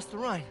standing across the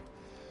Rhine.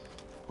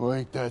 Well,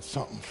 ain't that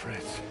something,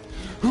 Fritz?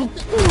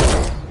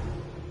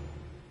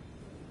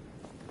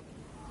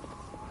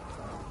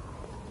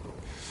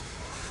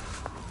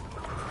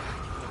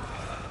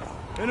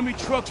 Enemy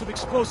trucks with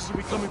explosives will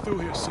be coming through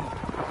here soon.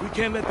 We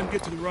can't let them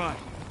get to the Rhine.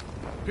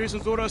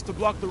 Pearson's ordered us to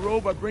block the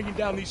road by bringing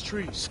down these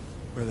trees.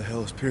 Where the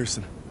hell is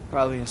Pearson?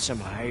 Probably in some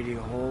hiding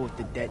hole with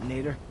the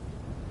detonator.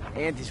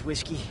 And his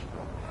whiskey.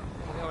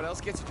 You know what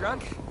else gets you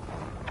drunk?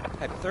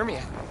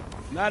 Hypothermia.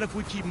 Not if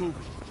we keep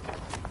moving.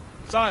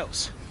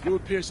 Siles, you're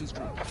with Pearson's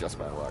group. Just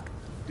my luck.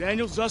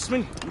 Daniel,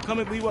 Zussman, you come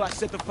and lead while I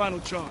set the final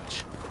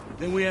charge.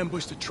 Then we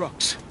ambush the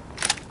trucks.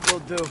 Will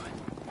do.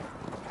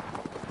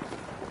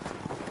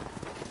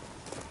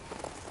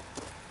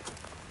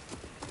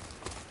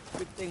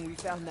 Good thing we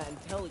found that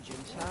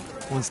intelligence, huh?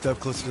 One step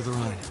closer to the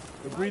Rhine.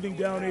 They're breathing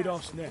down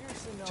Adolf's neck.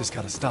 Just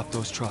gotta stop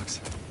those trucks.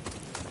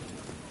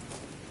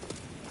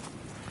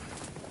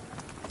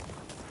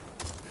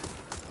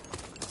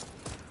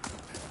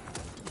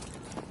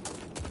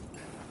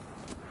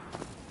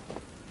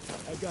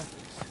 I got this.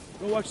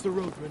 Go watch the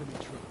road for enemy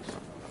trucks.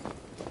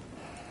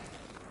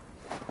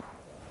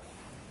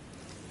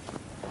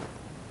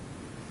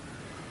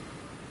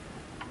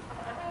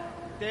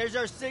 There's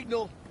our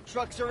signal.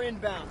 Trucks are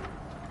inbound.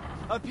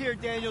 Up here,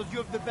 Daniels, you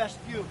have the best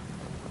view.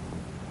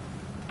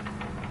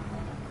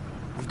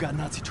 We've got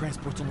Nazi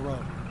transports on the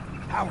road.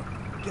 Howard,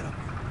 get up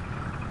here.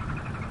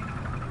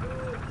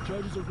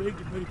 Charges are rigged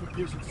and ready for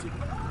Pearson's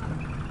signal.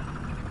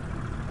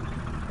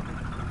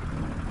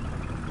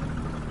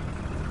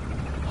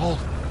 Hold.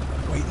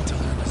 Wait until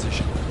they're in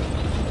position.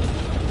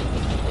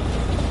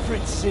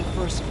 Fritz is in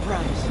for a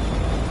surprise.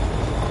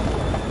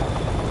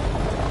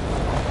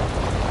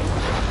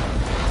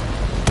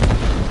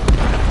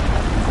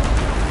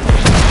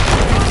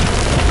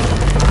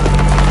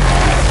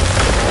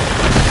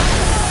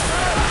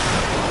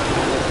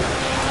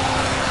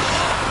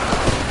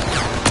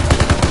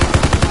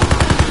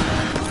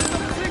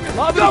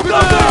 Go, go, go!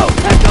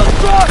 Take those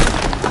trucks!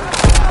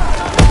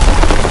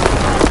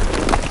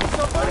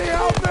 Somebody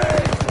help me!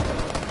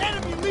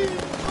 Enemy leading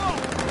the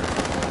truck!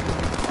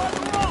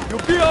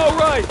 You'll be all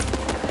right.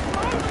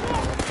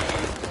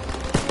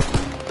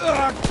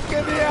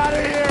 Get me out of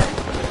here!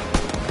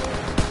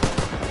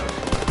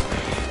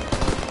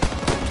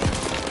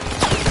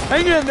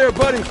 Hang in there,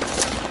 buddy.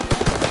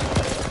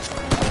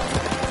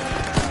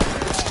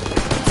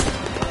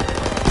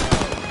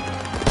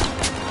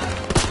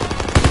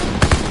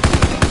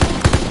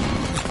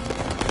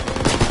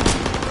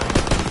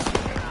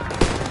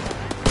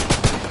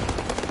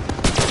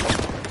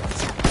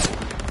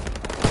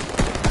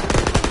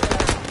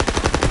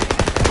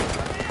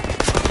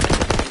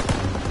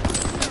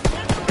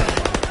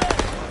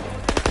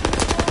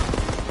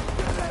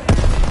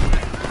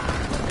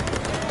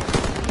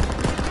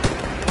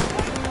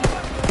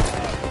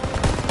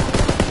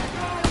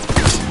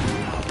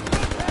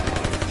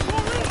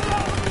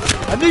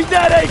 I need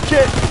that A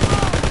kit!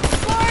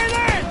 Fire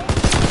in!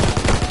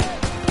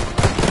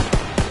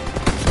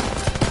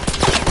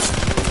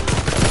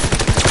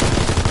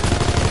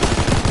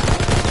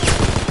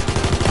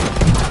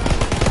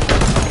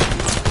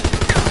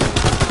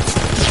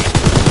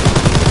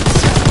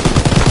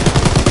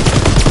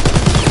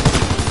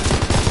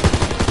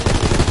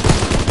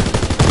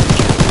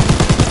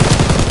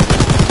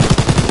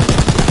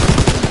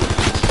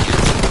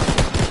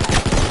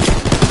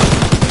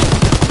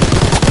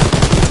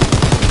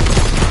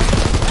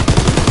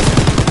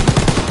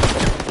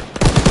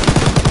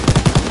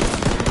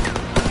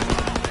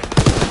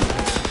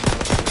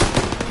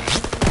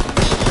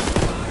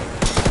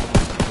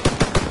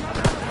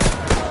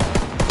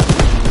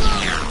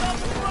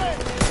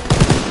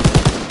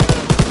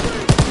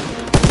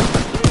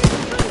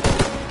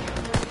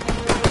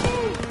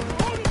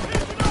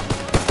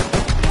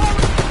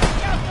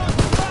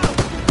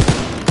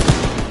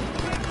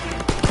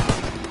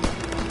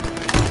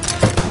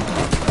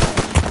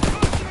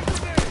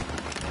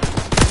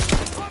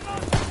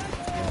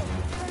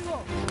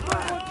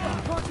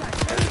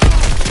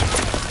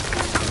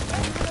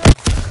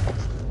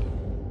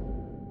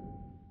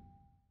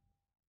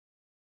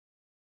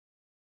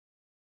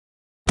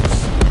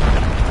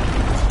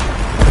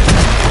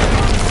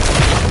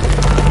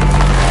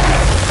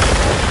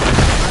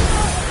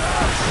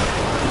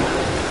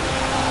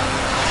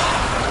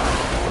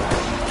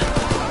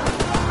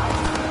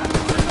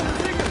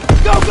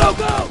 Go,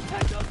 go!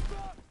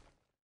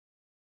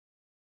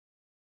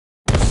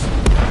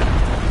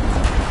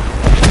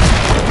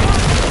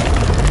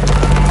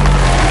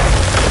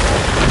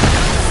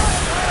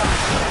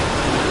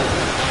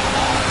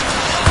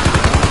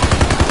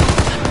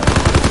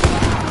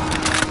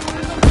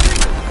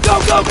 Go,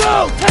 go,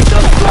 go! Take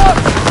those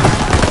trucks!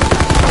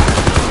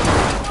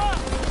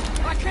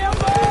 I can't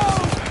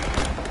move!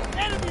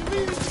 Enemy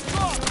leading the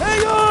truck!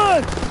 Hang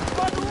on!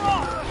 Behind the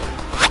rock!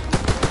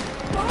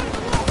 Behind the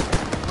rock!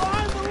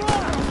 Behind the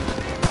rock!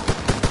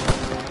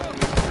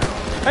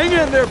 Hang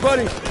in there,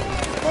 buddy.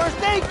 First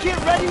aid kit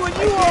ready when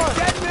you are!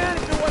 Dead man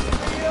if it wasn't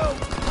for you!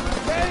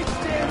 Thanks,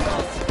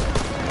 Daniels!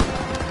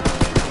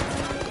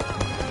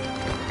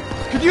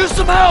 Could use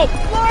some help!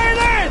 Fire it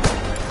in!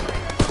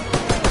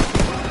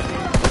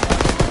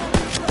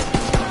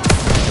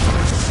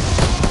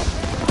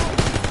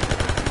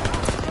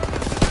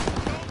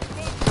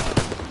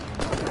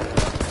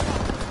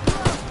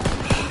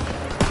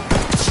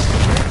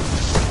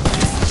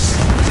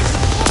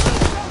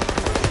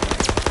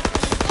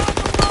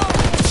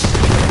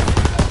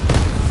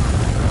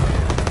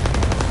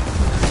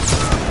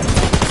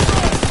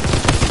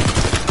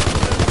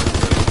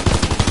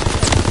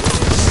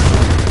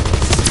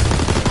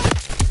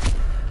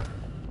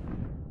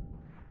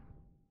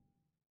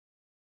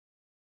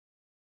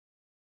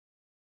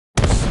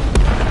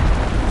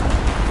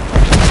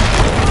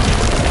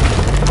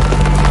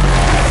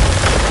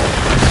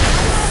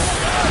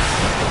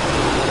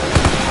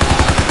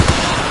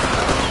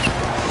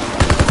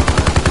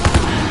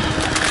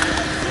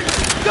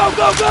 Go,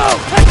 go, go!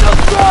 Take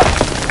those trucks!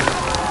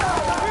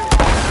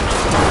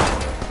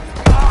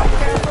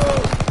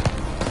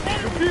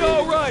 You'll be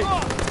all right.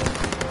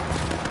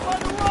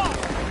 Behind the rock!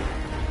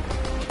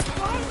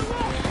 Behind the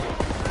rock!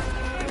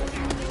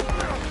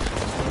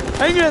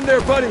 Hang in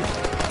there, buddy.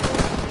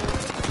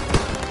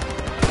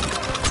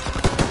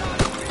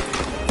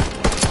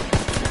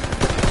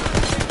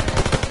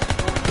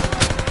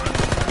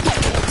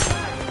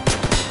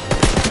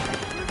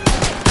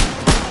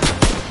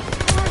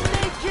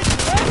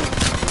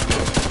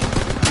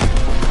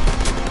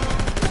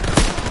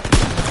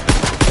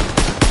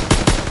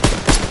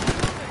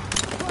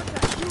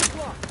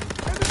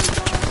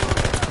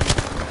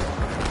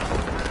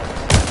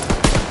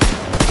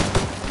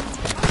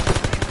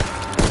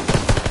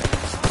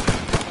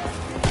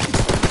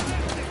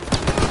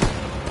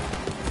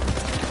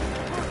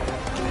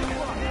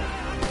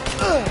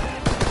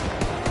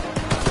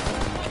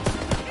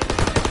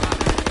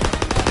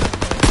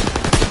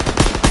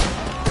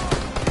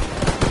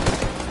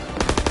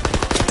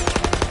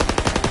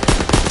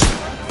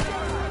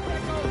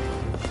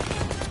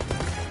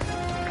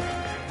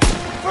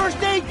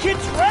 First aid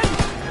kit's ready!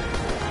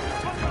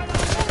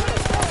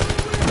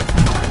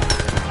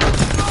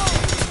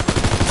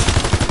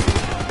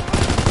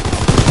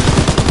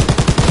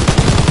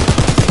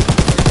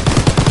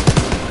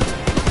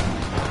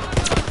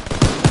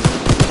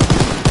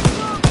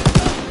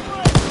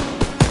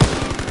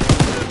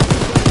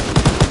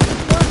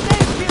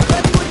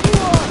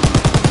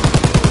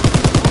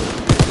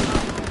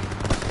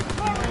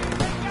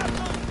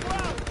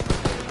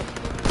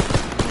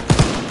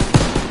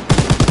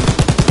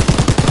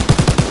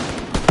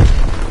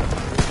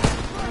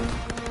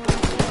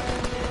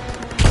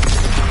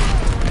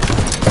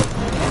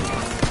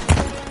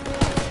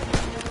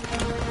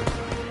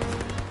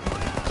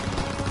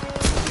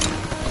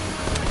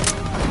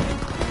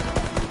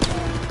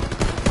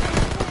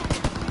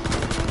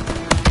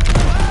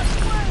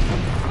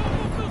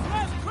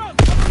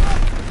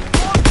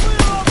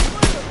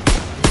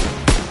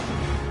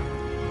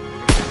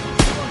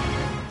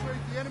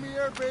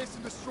 Base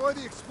and destroy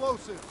the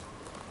explosives.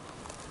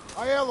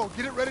 Aiello,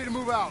 get it ready to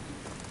move out.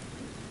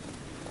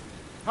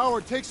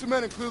 Howard, take some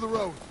men and clear the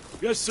road.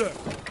 Yes, sir.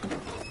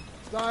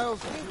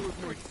 Stiles, you're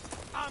with me.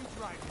 I'm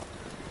driving.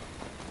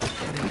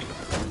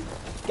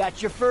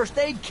 Got your first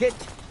aid kit.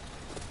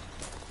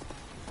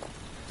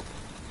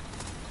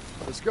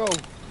 Let's go.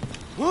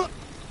 Huh?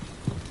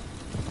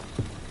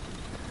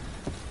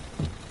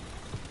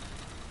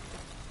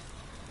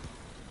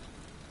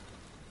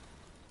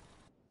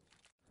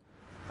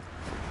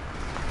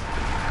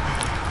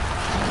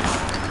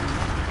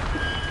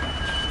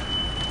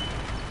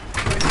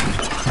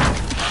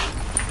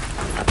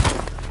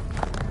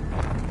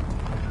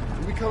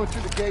 Coming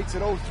through the gates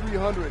at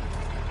 0300.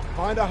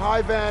 Find a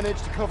high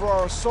vantage to cover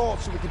our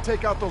assault so we can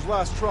take out those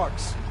last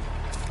trucks.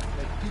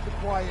 Then keep it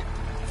quiet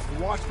and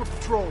watch for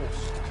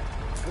patrols.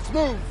 Let's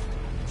move!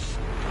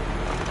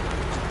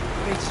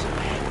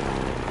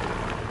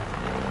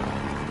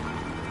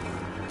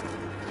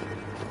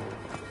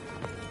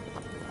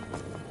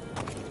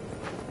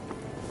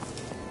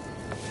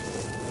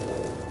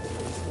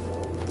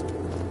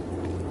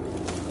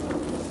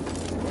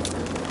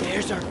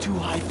 There's our two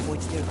high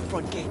points near the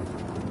front gate.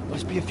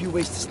 Must be a few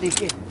ways to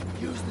sneak in.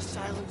 Use the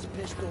silenced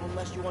pistol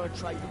unless you want to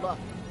try your luck.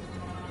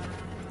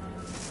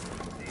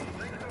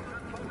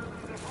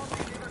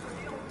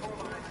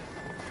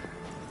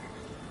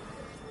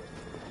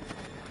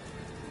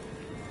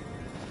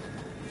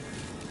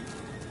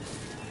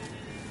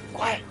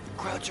 Quiet.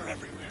 Crowds are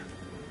everywhere.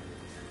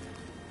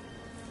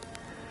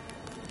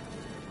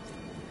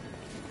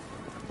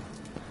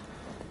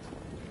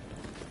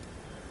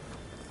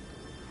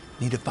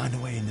 Need to find a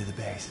way into the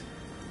base.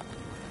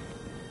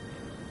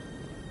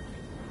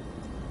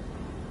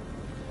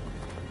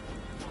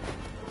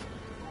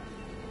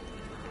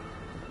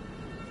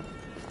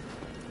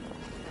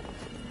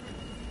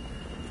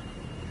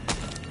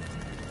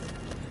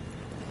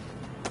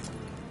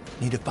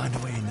 Need to find a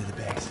way into the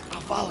base.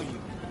 I'll follow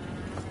you.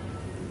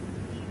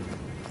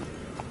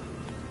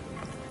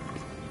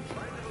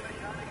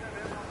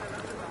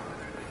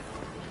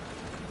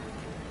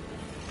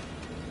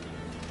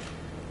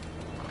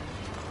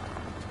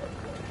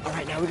 All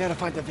right, now we gotta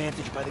find the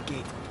vantage by the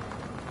gate.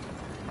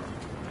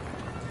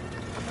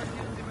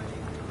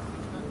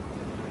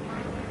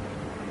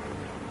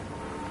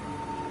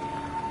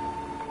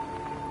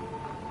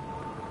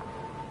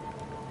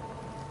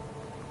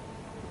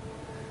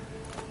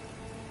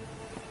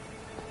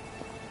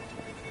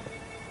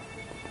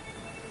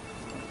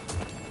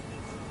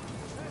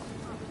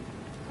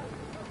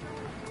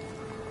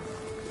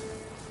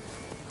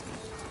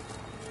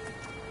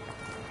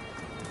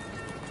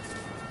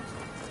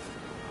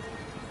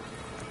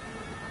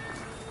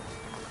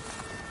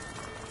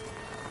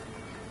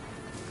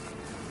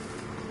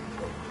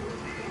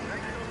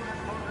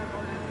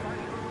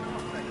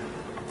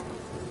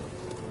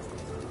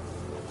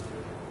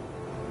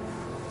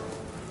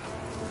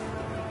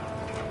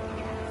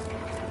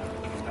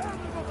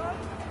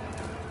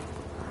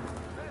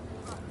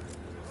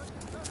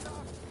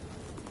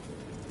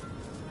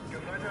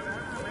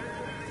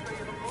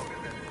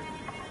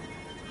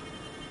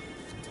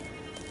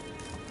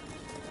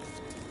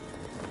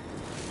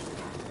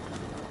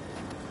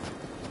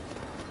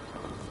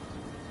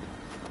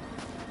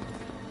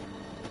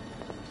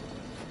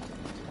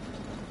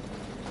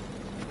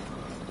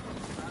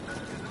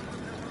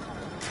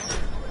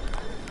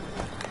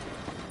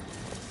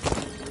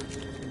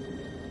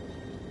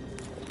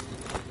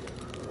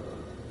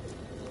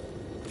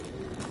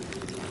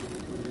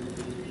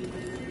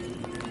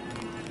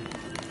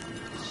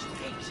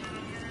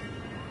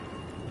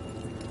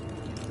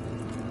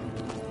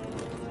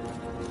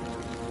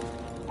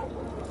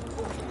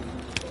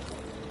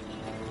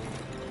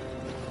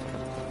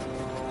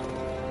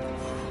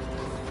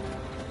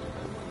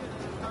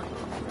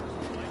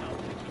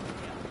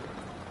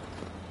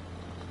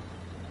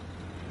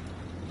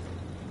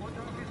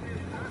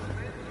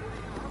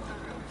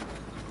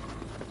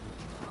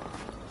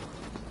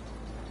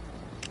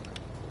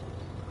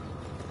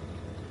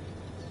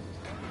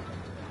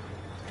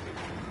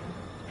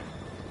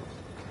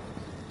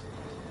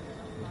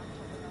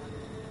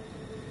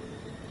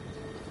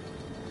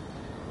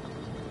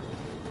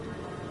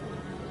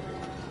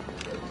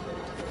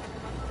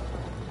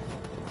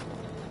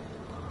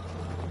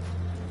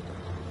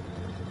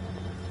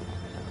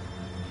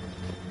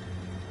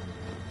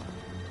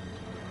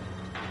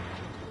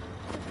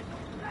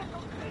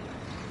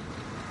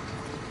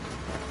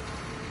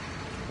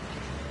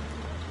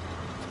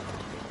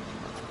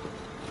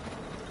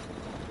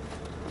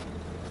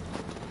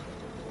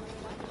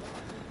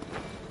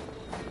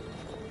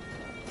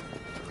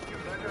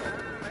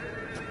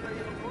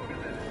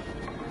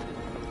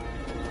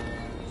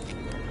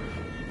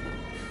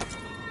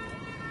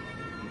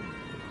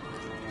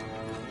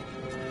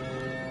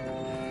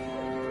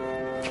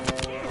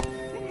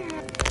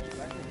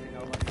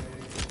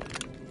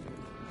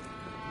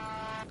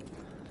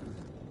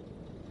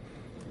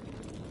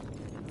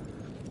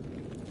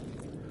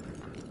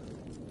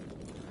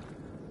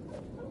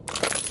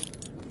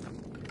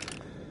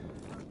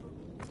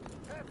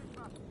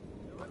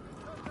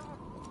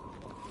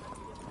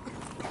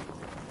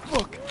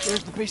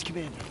 There's the base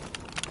commander.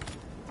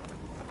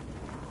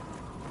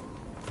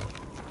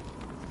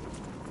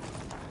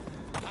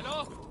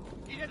 Hallo?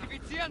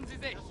 Identifizieren Sie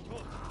sich!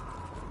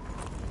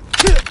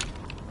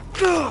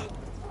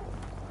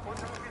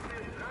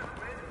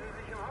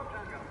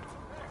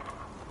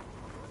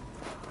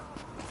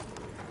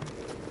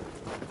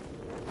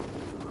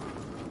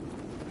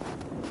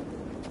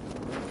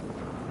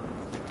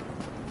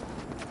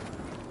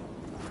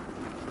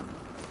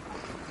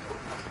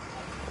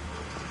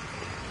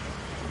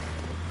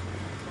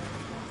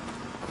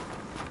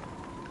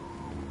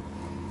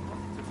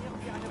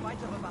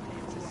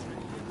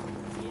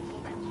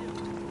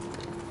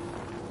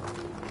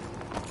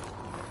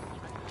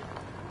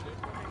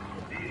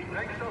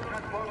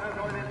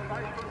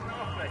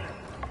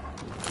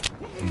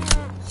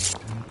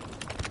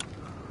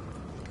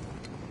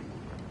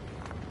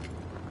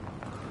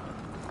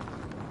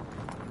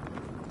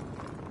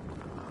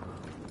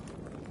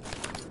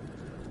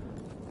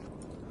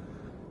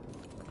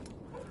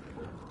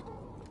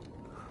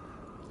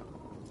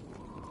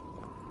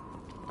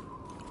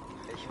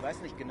 Ich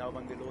weiß nicht genau,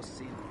 wann wir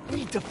losziehen. We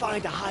need to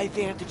find a high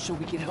vantage so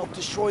we can help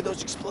destroy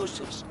those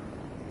explosives.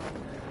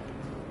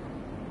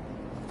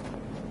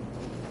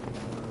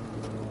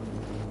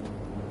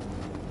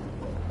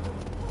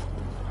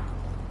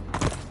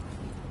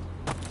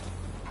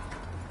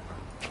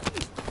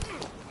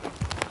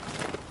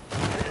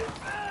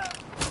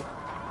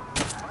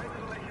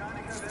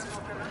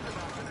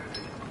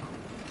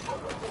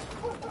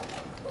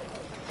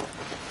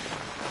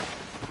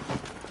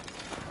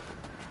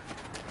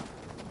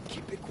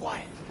 Keep it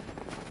quiet.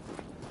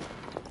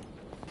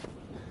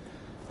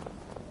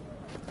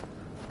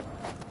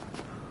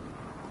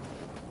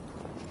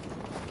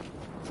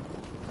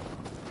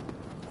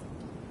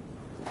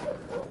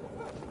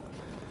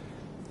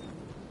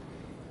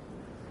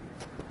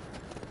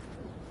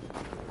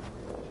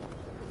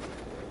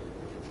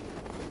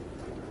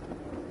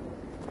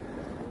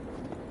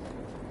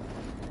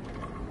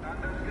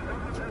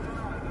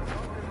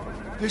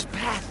 This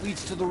path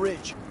leads to the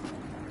ridge.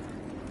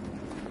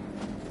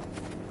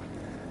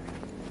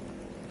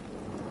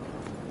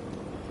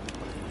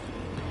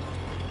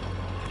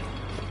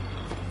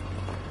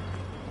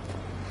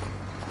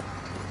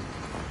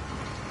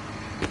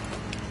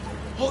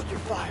 Hold your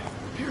fire.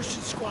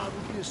 Pearson's squad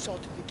will be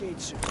assaulting the gate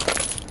soon.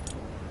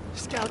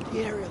 Scout the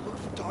area, look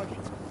for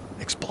targets.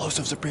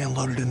 Explosives are being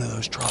loaded into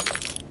those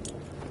trucks.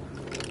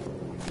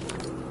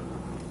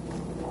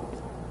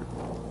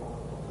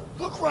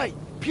 Look right.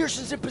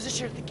 Pearson's in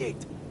position at the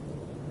gate.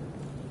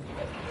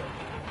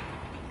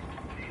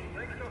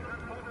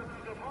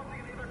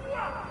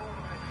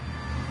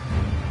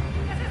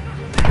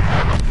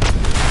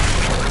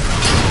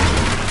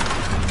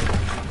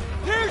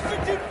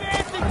 Pearson's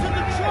advancing to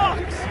the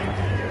trucks!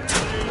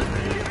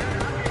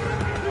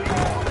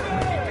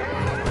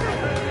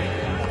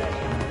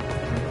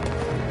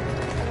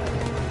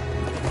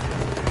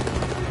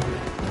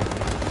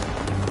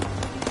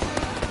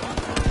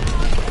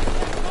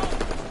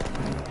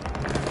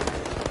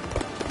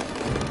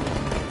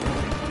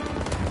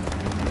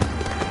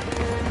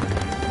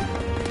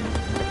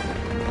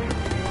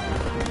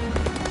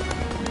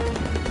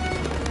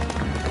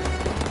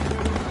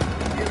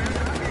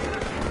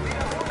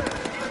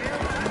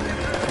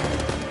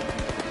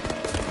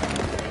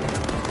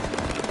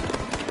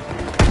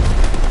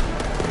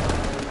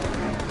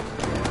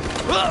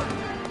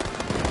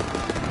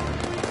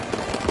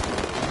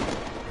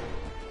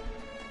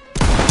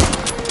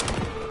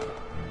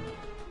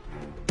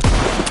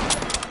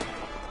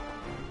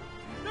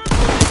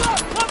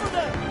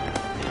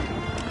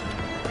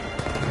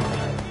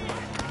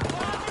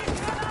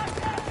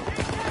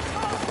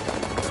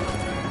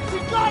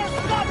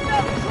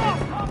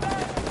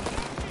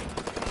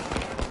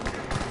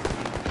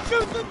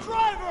 Shoot the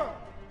driver!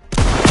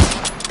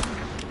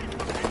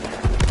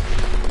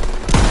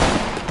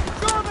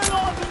 German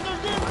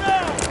officers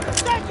inbound!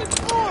 Second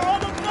floor on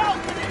the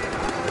balcony!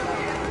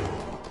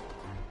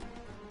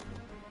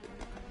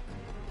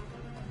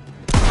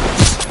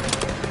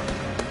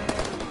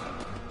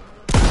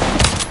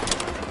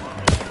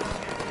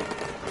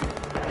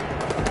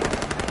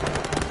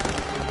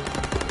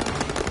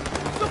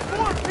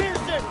 Support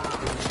Pearson!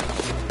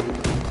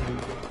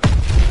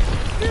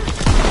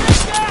 Pearson, get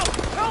down!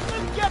 Help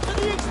him get to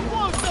the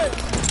explosives!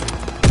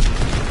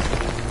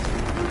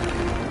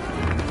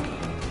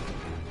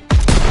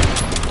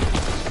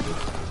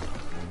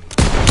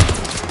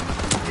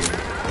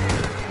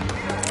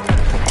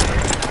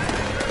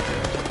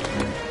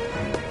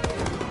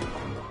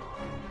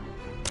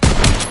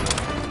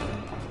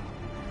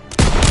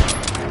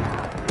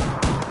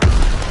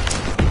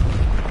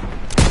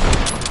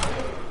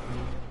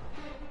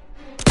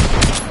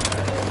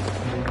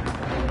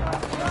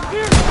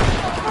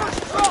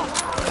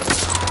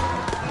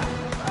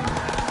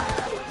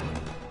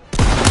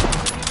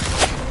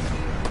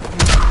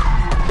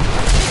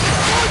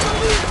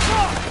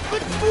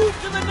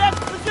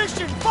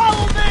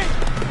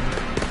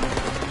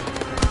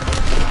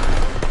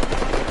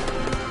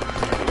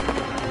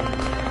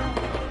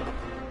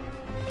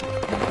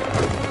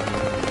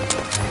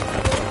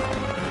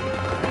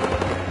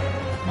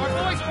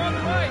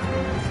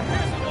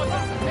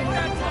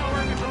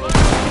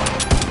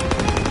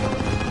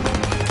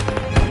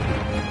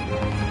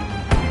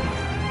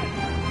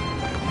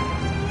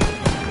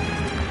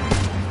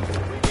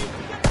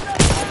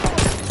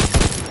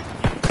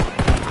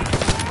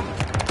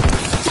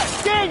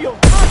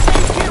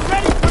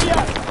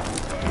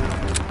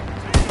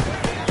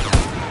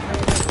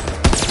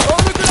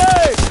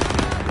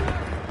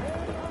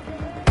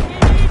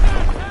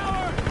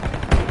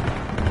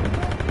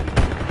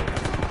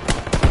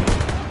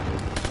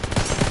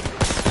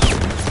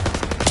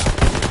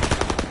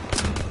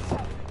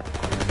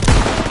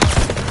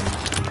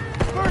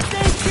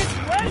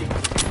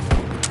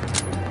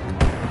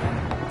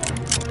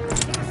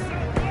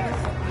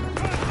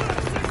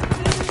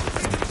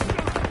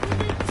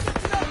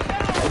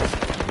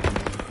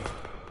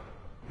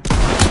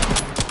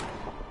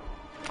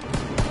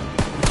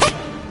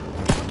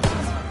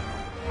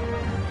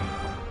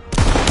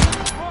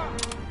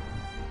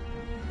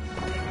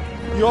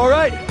 You all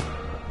right?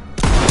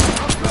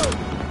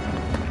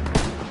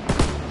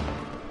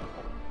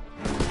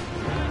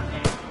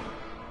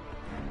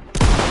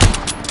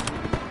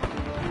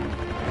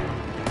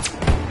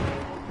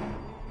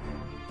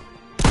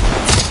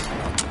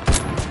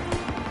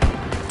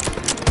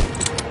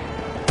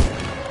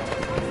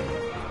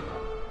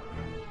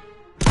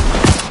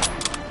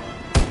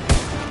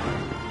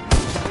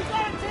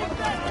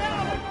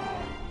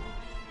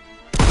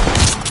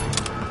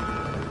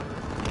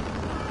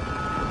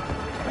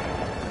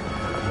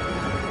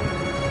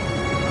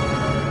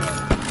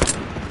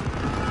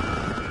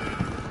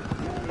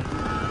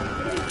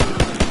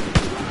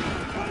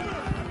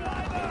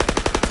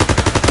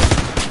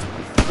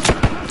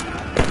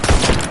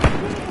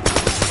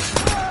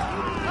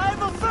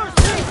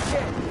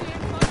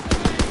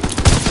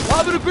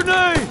 Lobbing a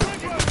grenade!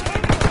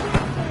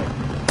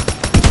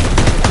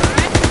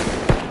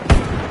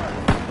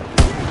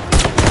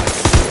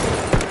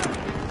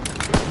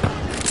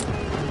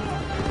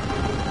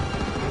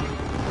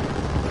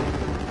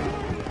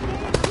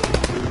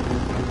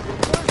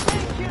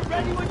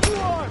 Ready when you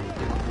are!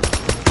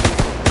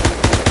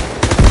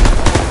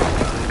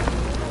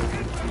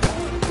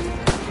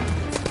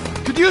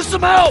 Could use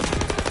some help!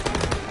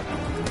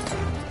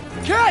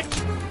 Catch!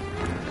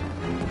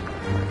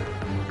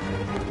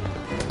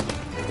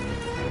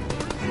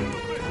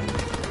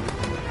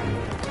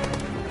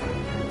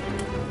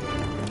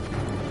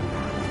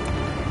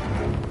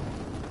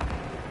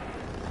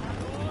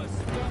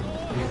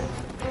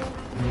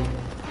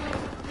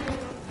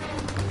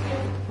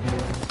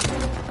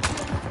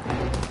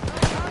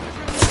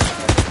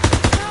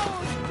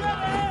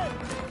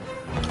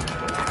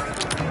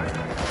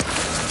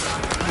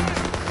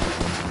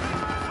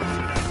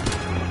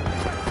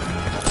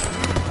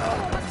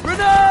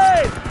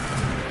 Grenade!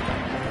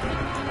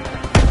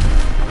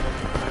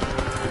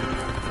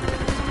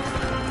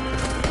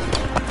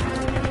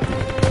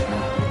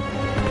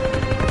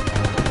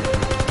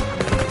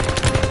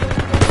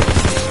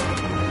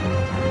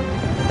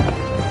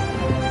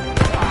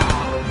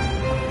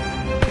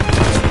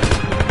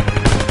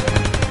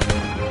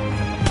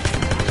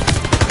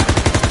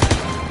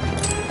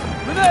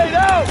 Grenade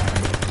out!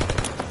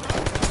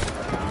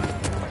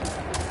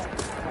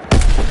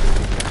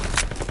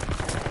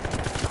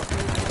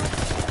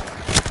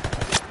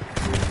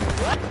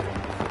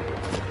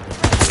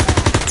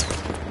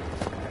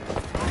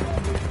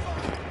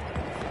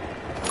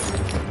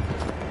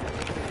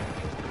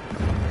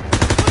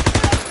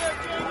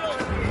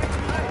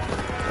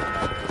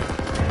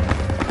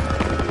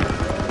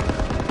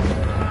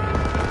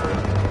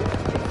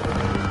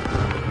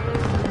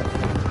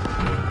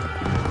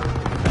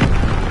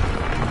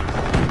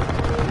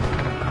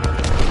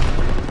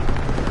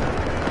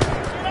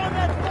 Get on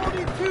that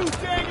 42,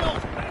 Daniel!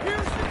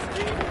 Here's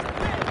 16 is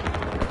dead!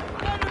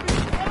 Better be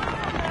down on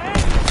the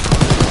head!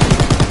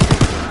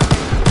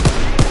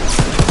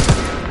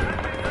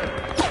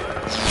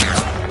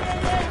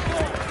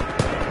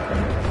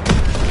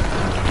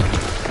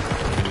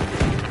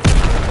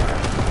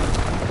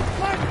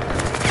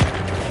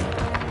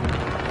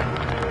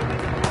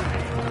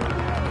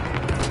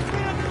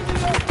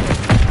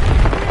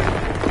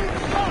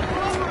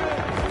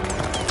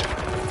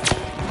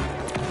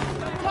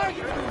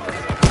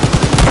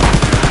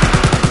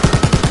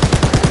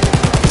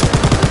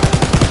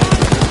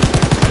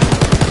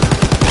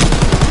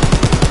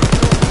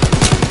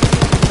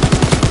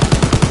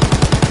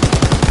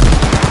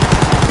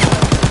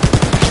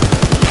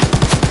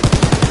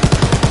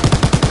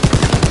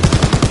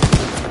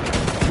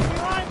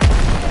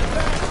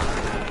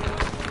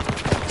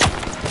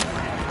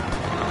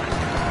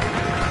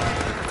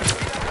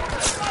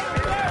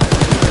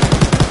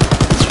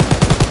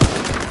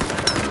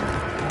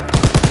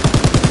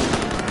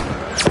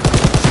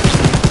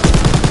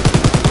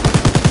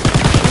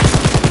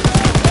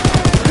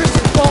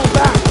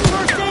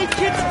 First aid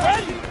kit's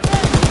ready!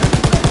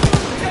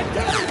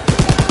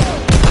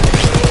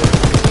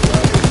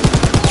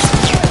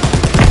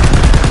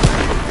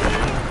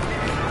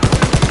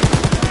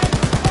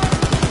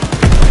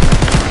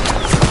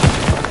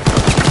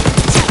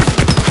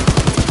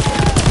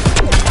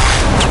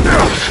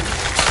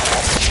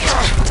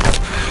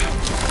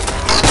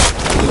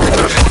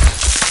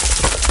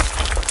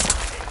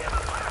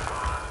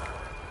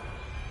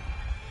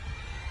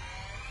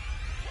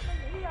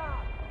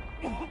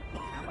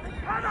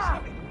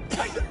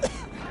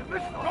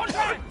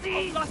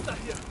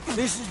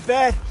 This is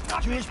bad.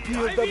 Jewish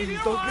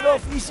POWs don't get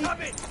off easy.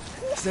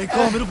 Stay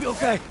calm, it'll be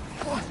okay.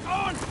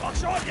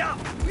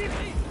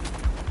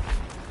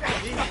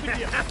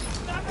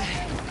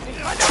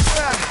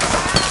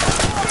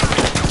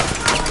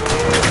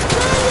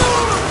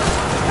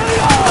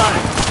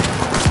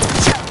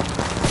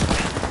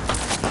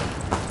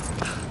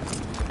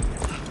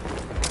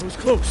 That was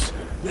close.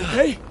 You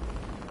okay?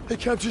 They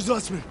captured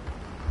Zussman.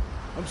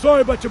 I'm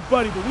sorry about your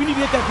buddy, but we need to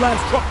hit that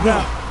last truck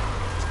now.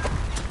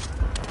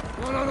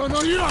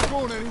 No, you're not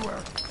going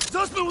anywhere.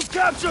 Zussman was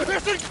captured!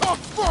 Listen, come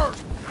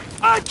first!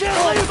 I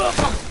can't leave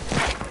him!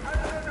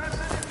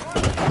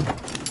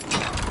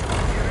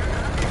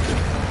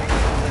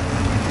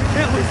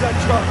 sein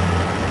Truck.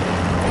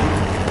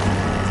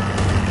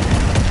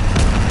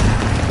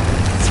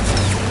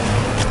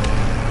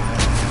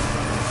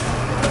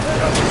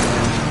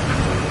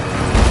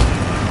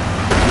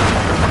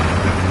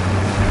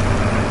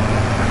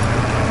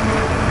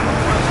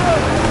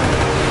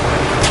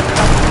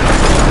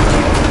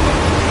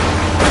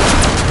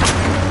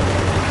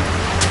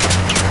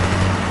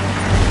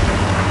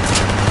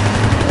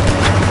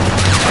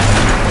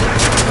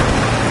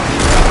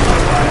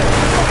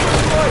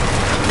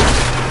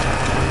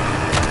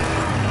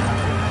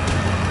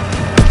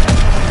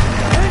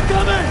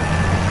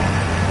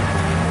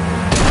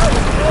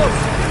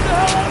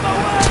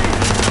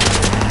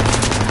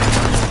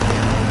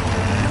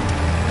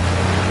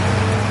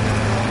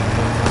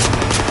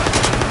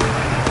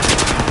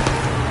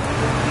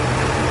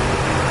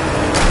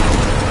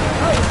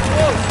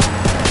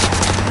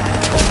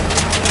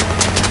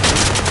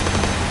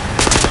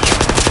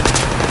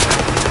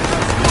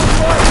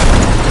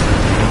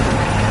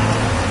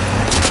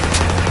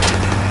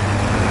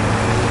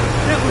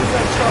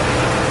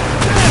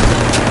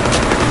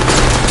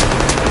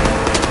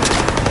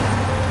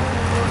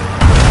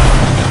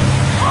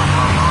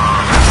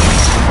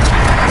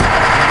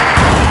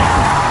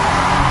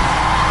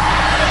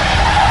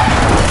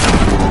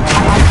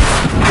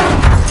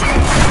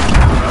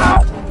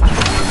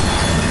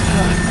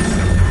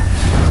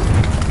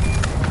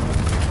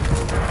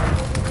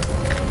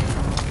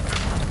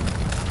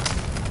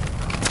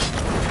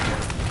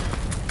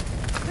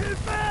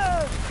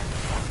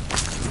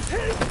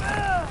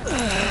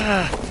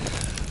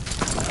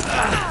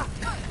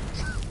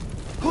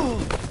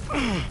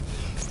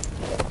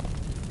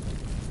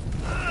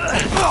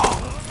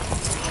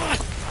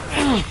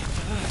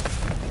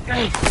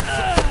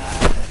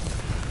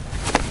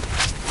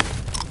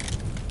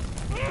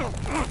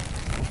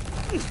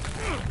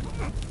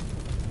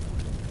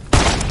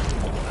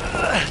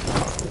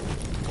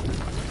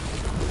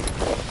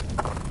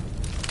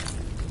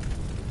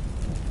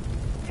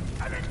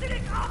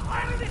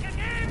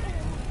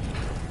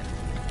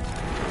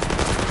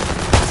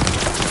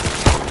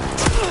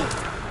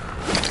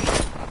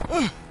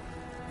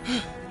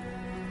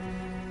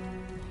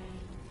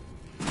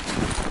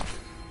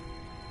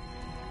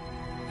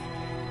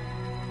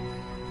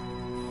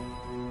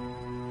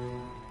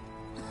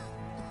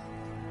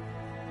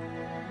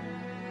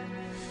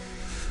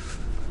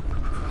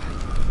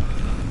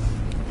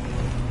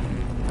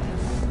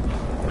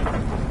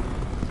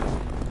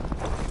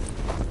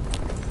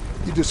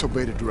 You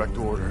disobeyed a direct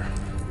order.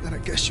 Then I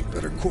guess you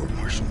better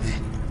court-martial me.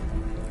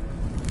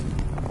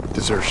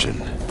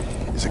 Desertion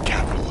is a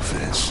capital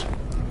offense.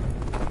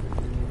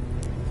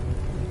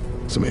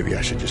 So maybe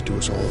I should just do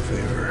us all a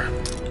favor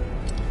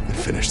and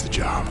finish the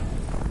job.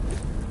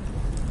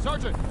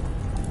 Sergeant!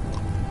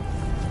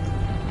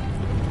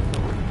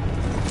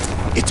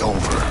 It's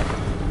over.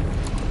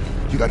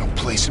 You got no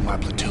place in my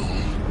platoon.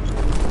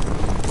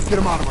 Get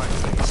him out of my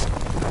face.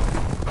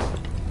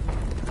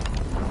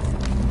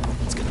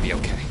 It's gonna be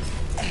okay.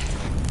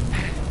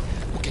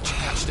 We'll get you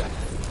patched up.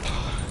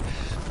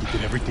 You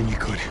did everything you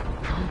could.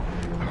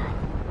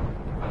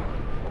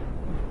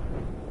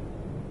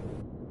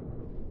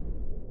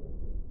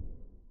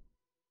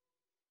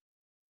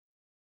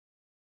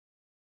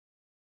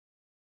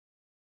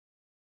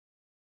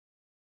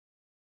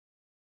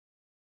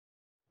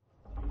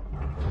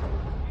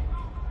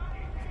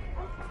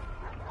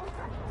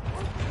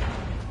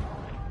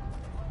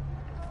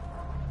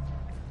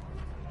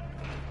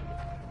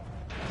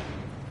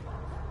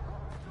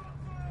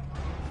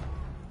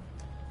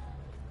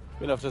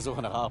 Ich bin auf der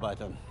Suche nach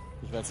Arbeitern.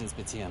 Ich werde sie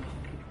inspizieren.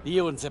 Die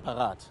und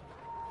separat.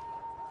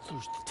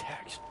 Lose the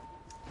tags.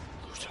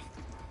 Lose them.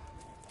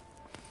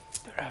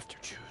 They're after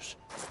Jews.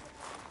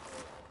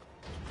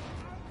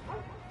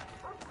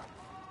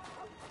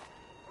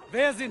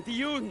 Wer sind die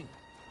Juden?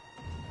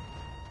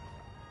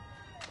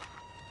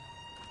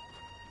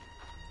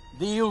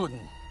 Die Juden.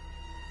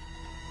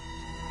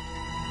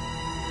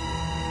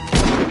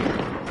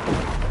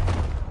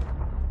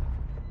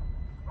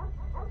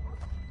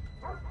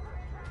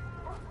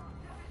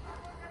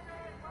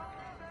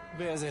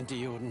 Wer sind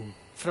die Juden?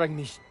 Frag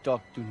mich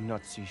doch, du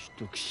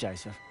Nazi-Stück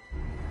Scheiße.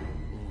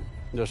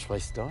 Du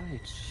sprichst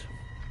Deutsch.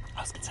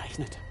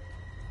 Ausgezeichnet.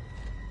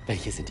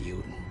 Welche sind die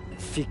Juden?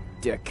 Fick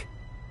Dick.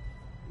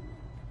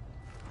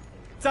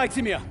 Zeig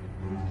sie mir!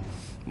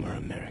 We're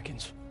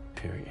Americans.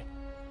 Period.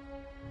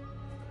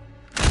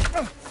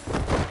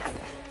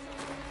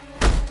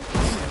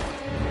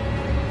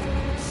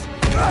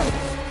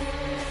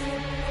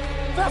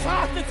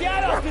 Verfrachtet sie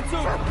alle auf den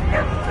Zug!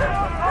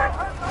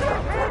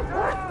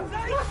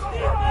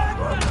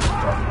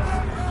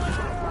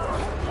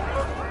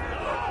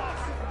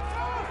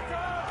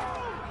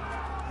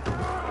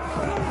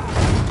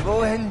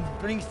 Wohin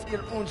bringst ihr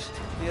uns?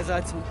 Ihr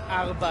seid zum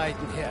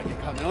Arbeiten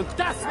hergekommen und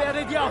das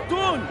werdet ihr auch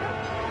tun!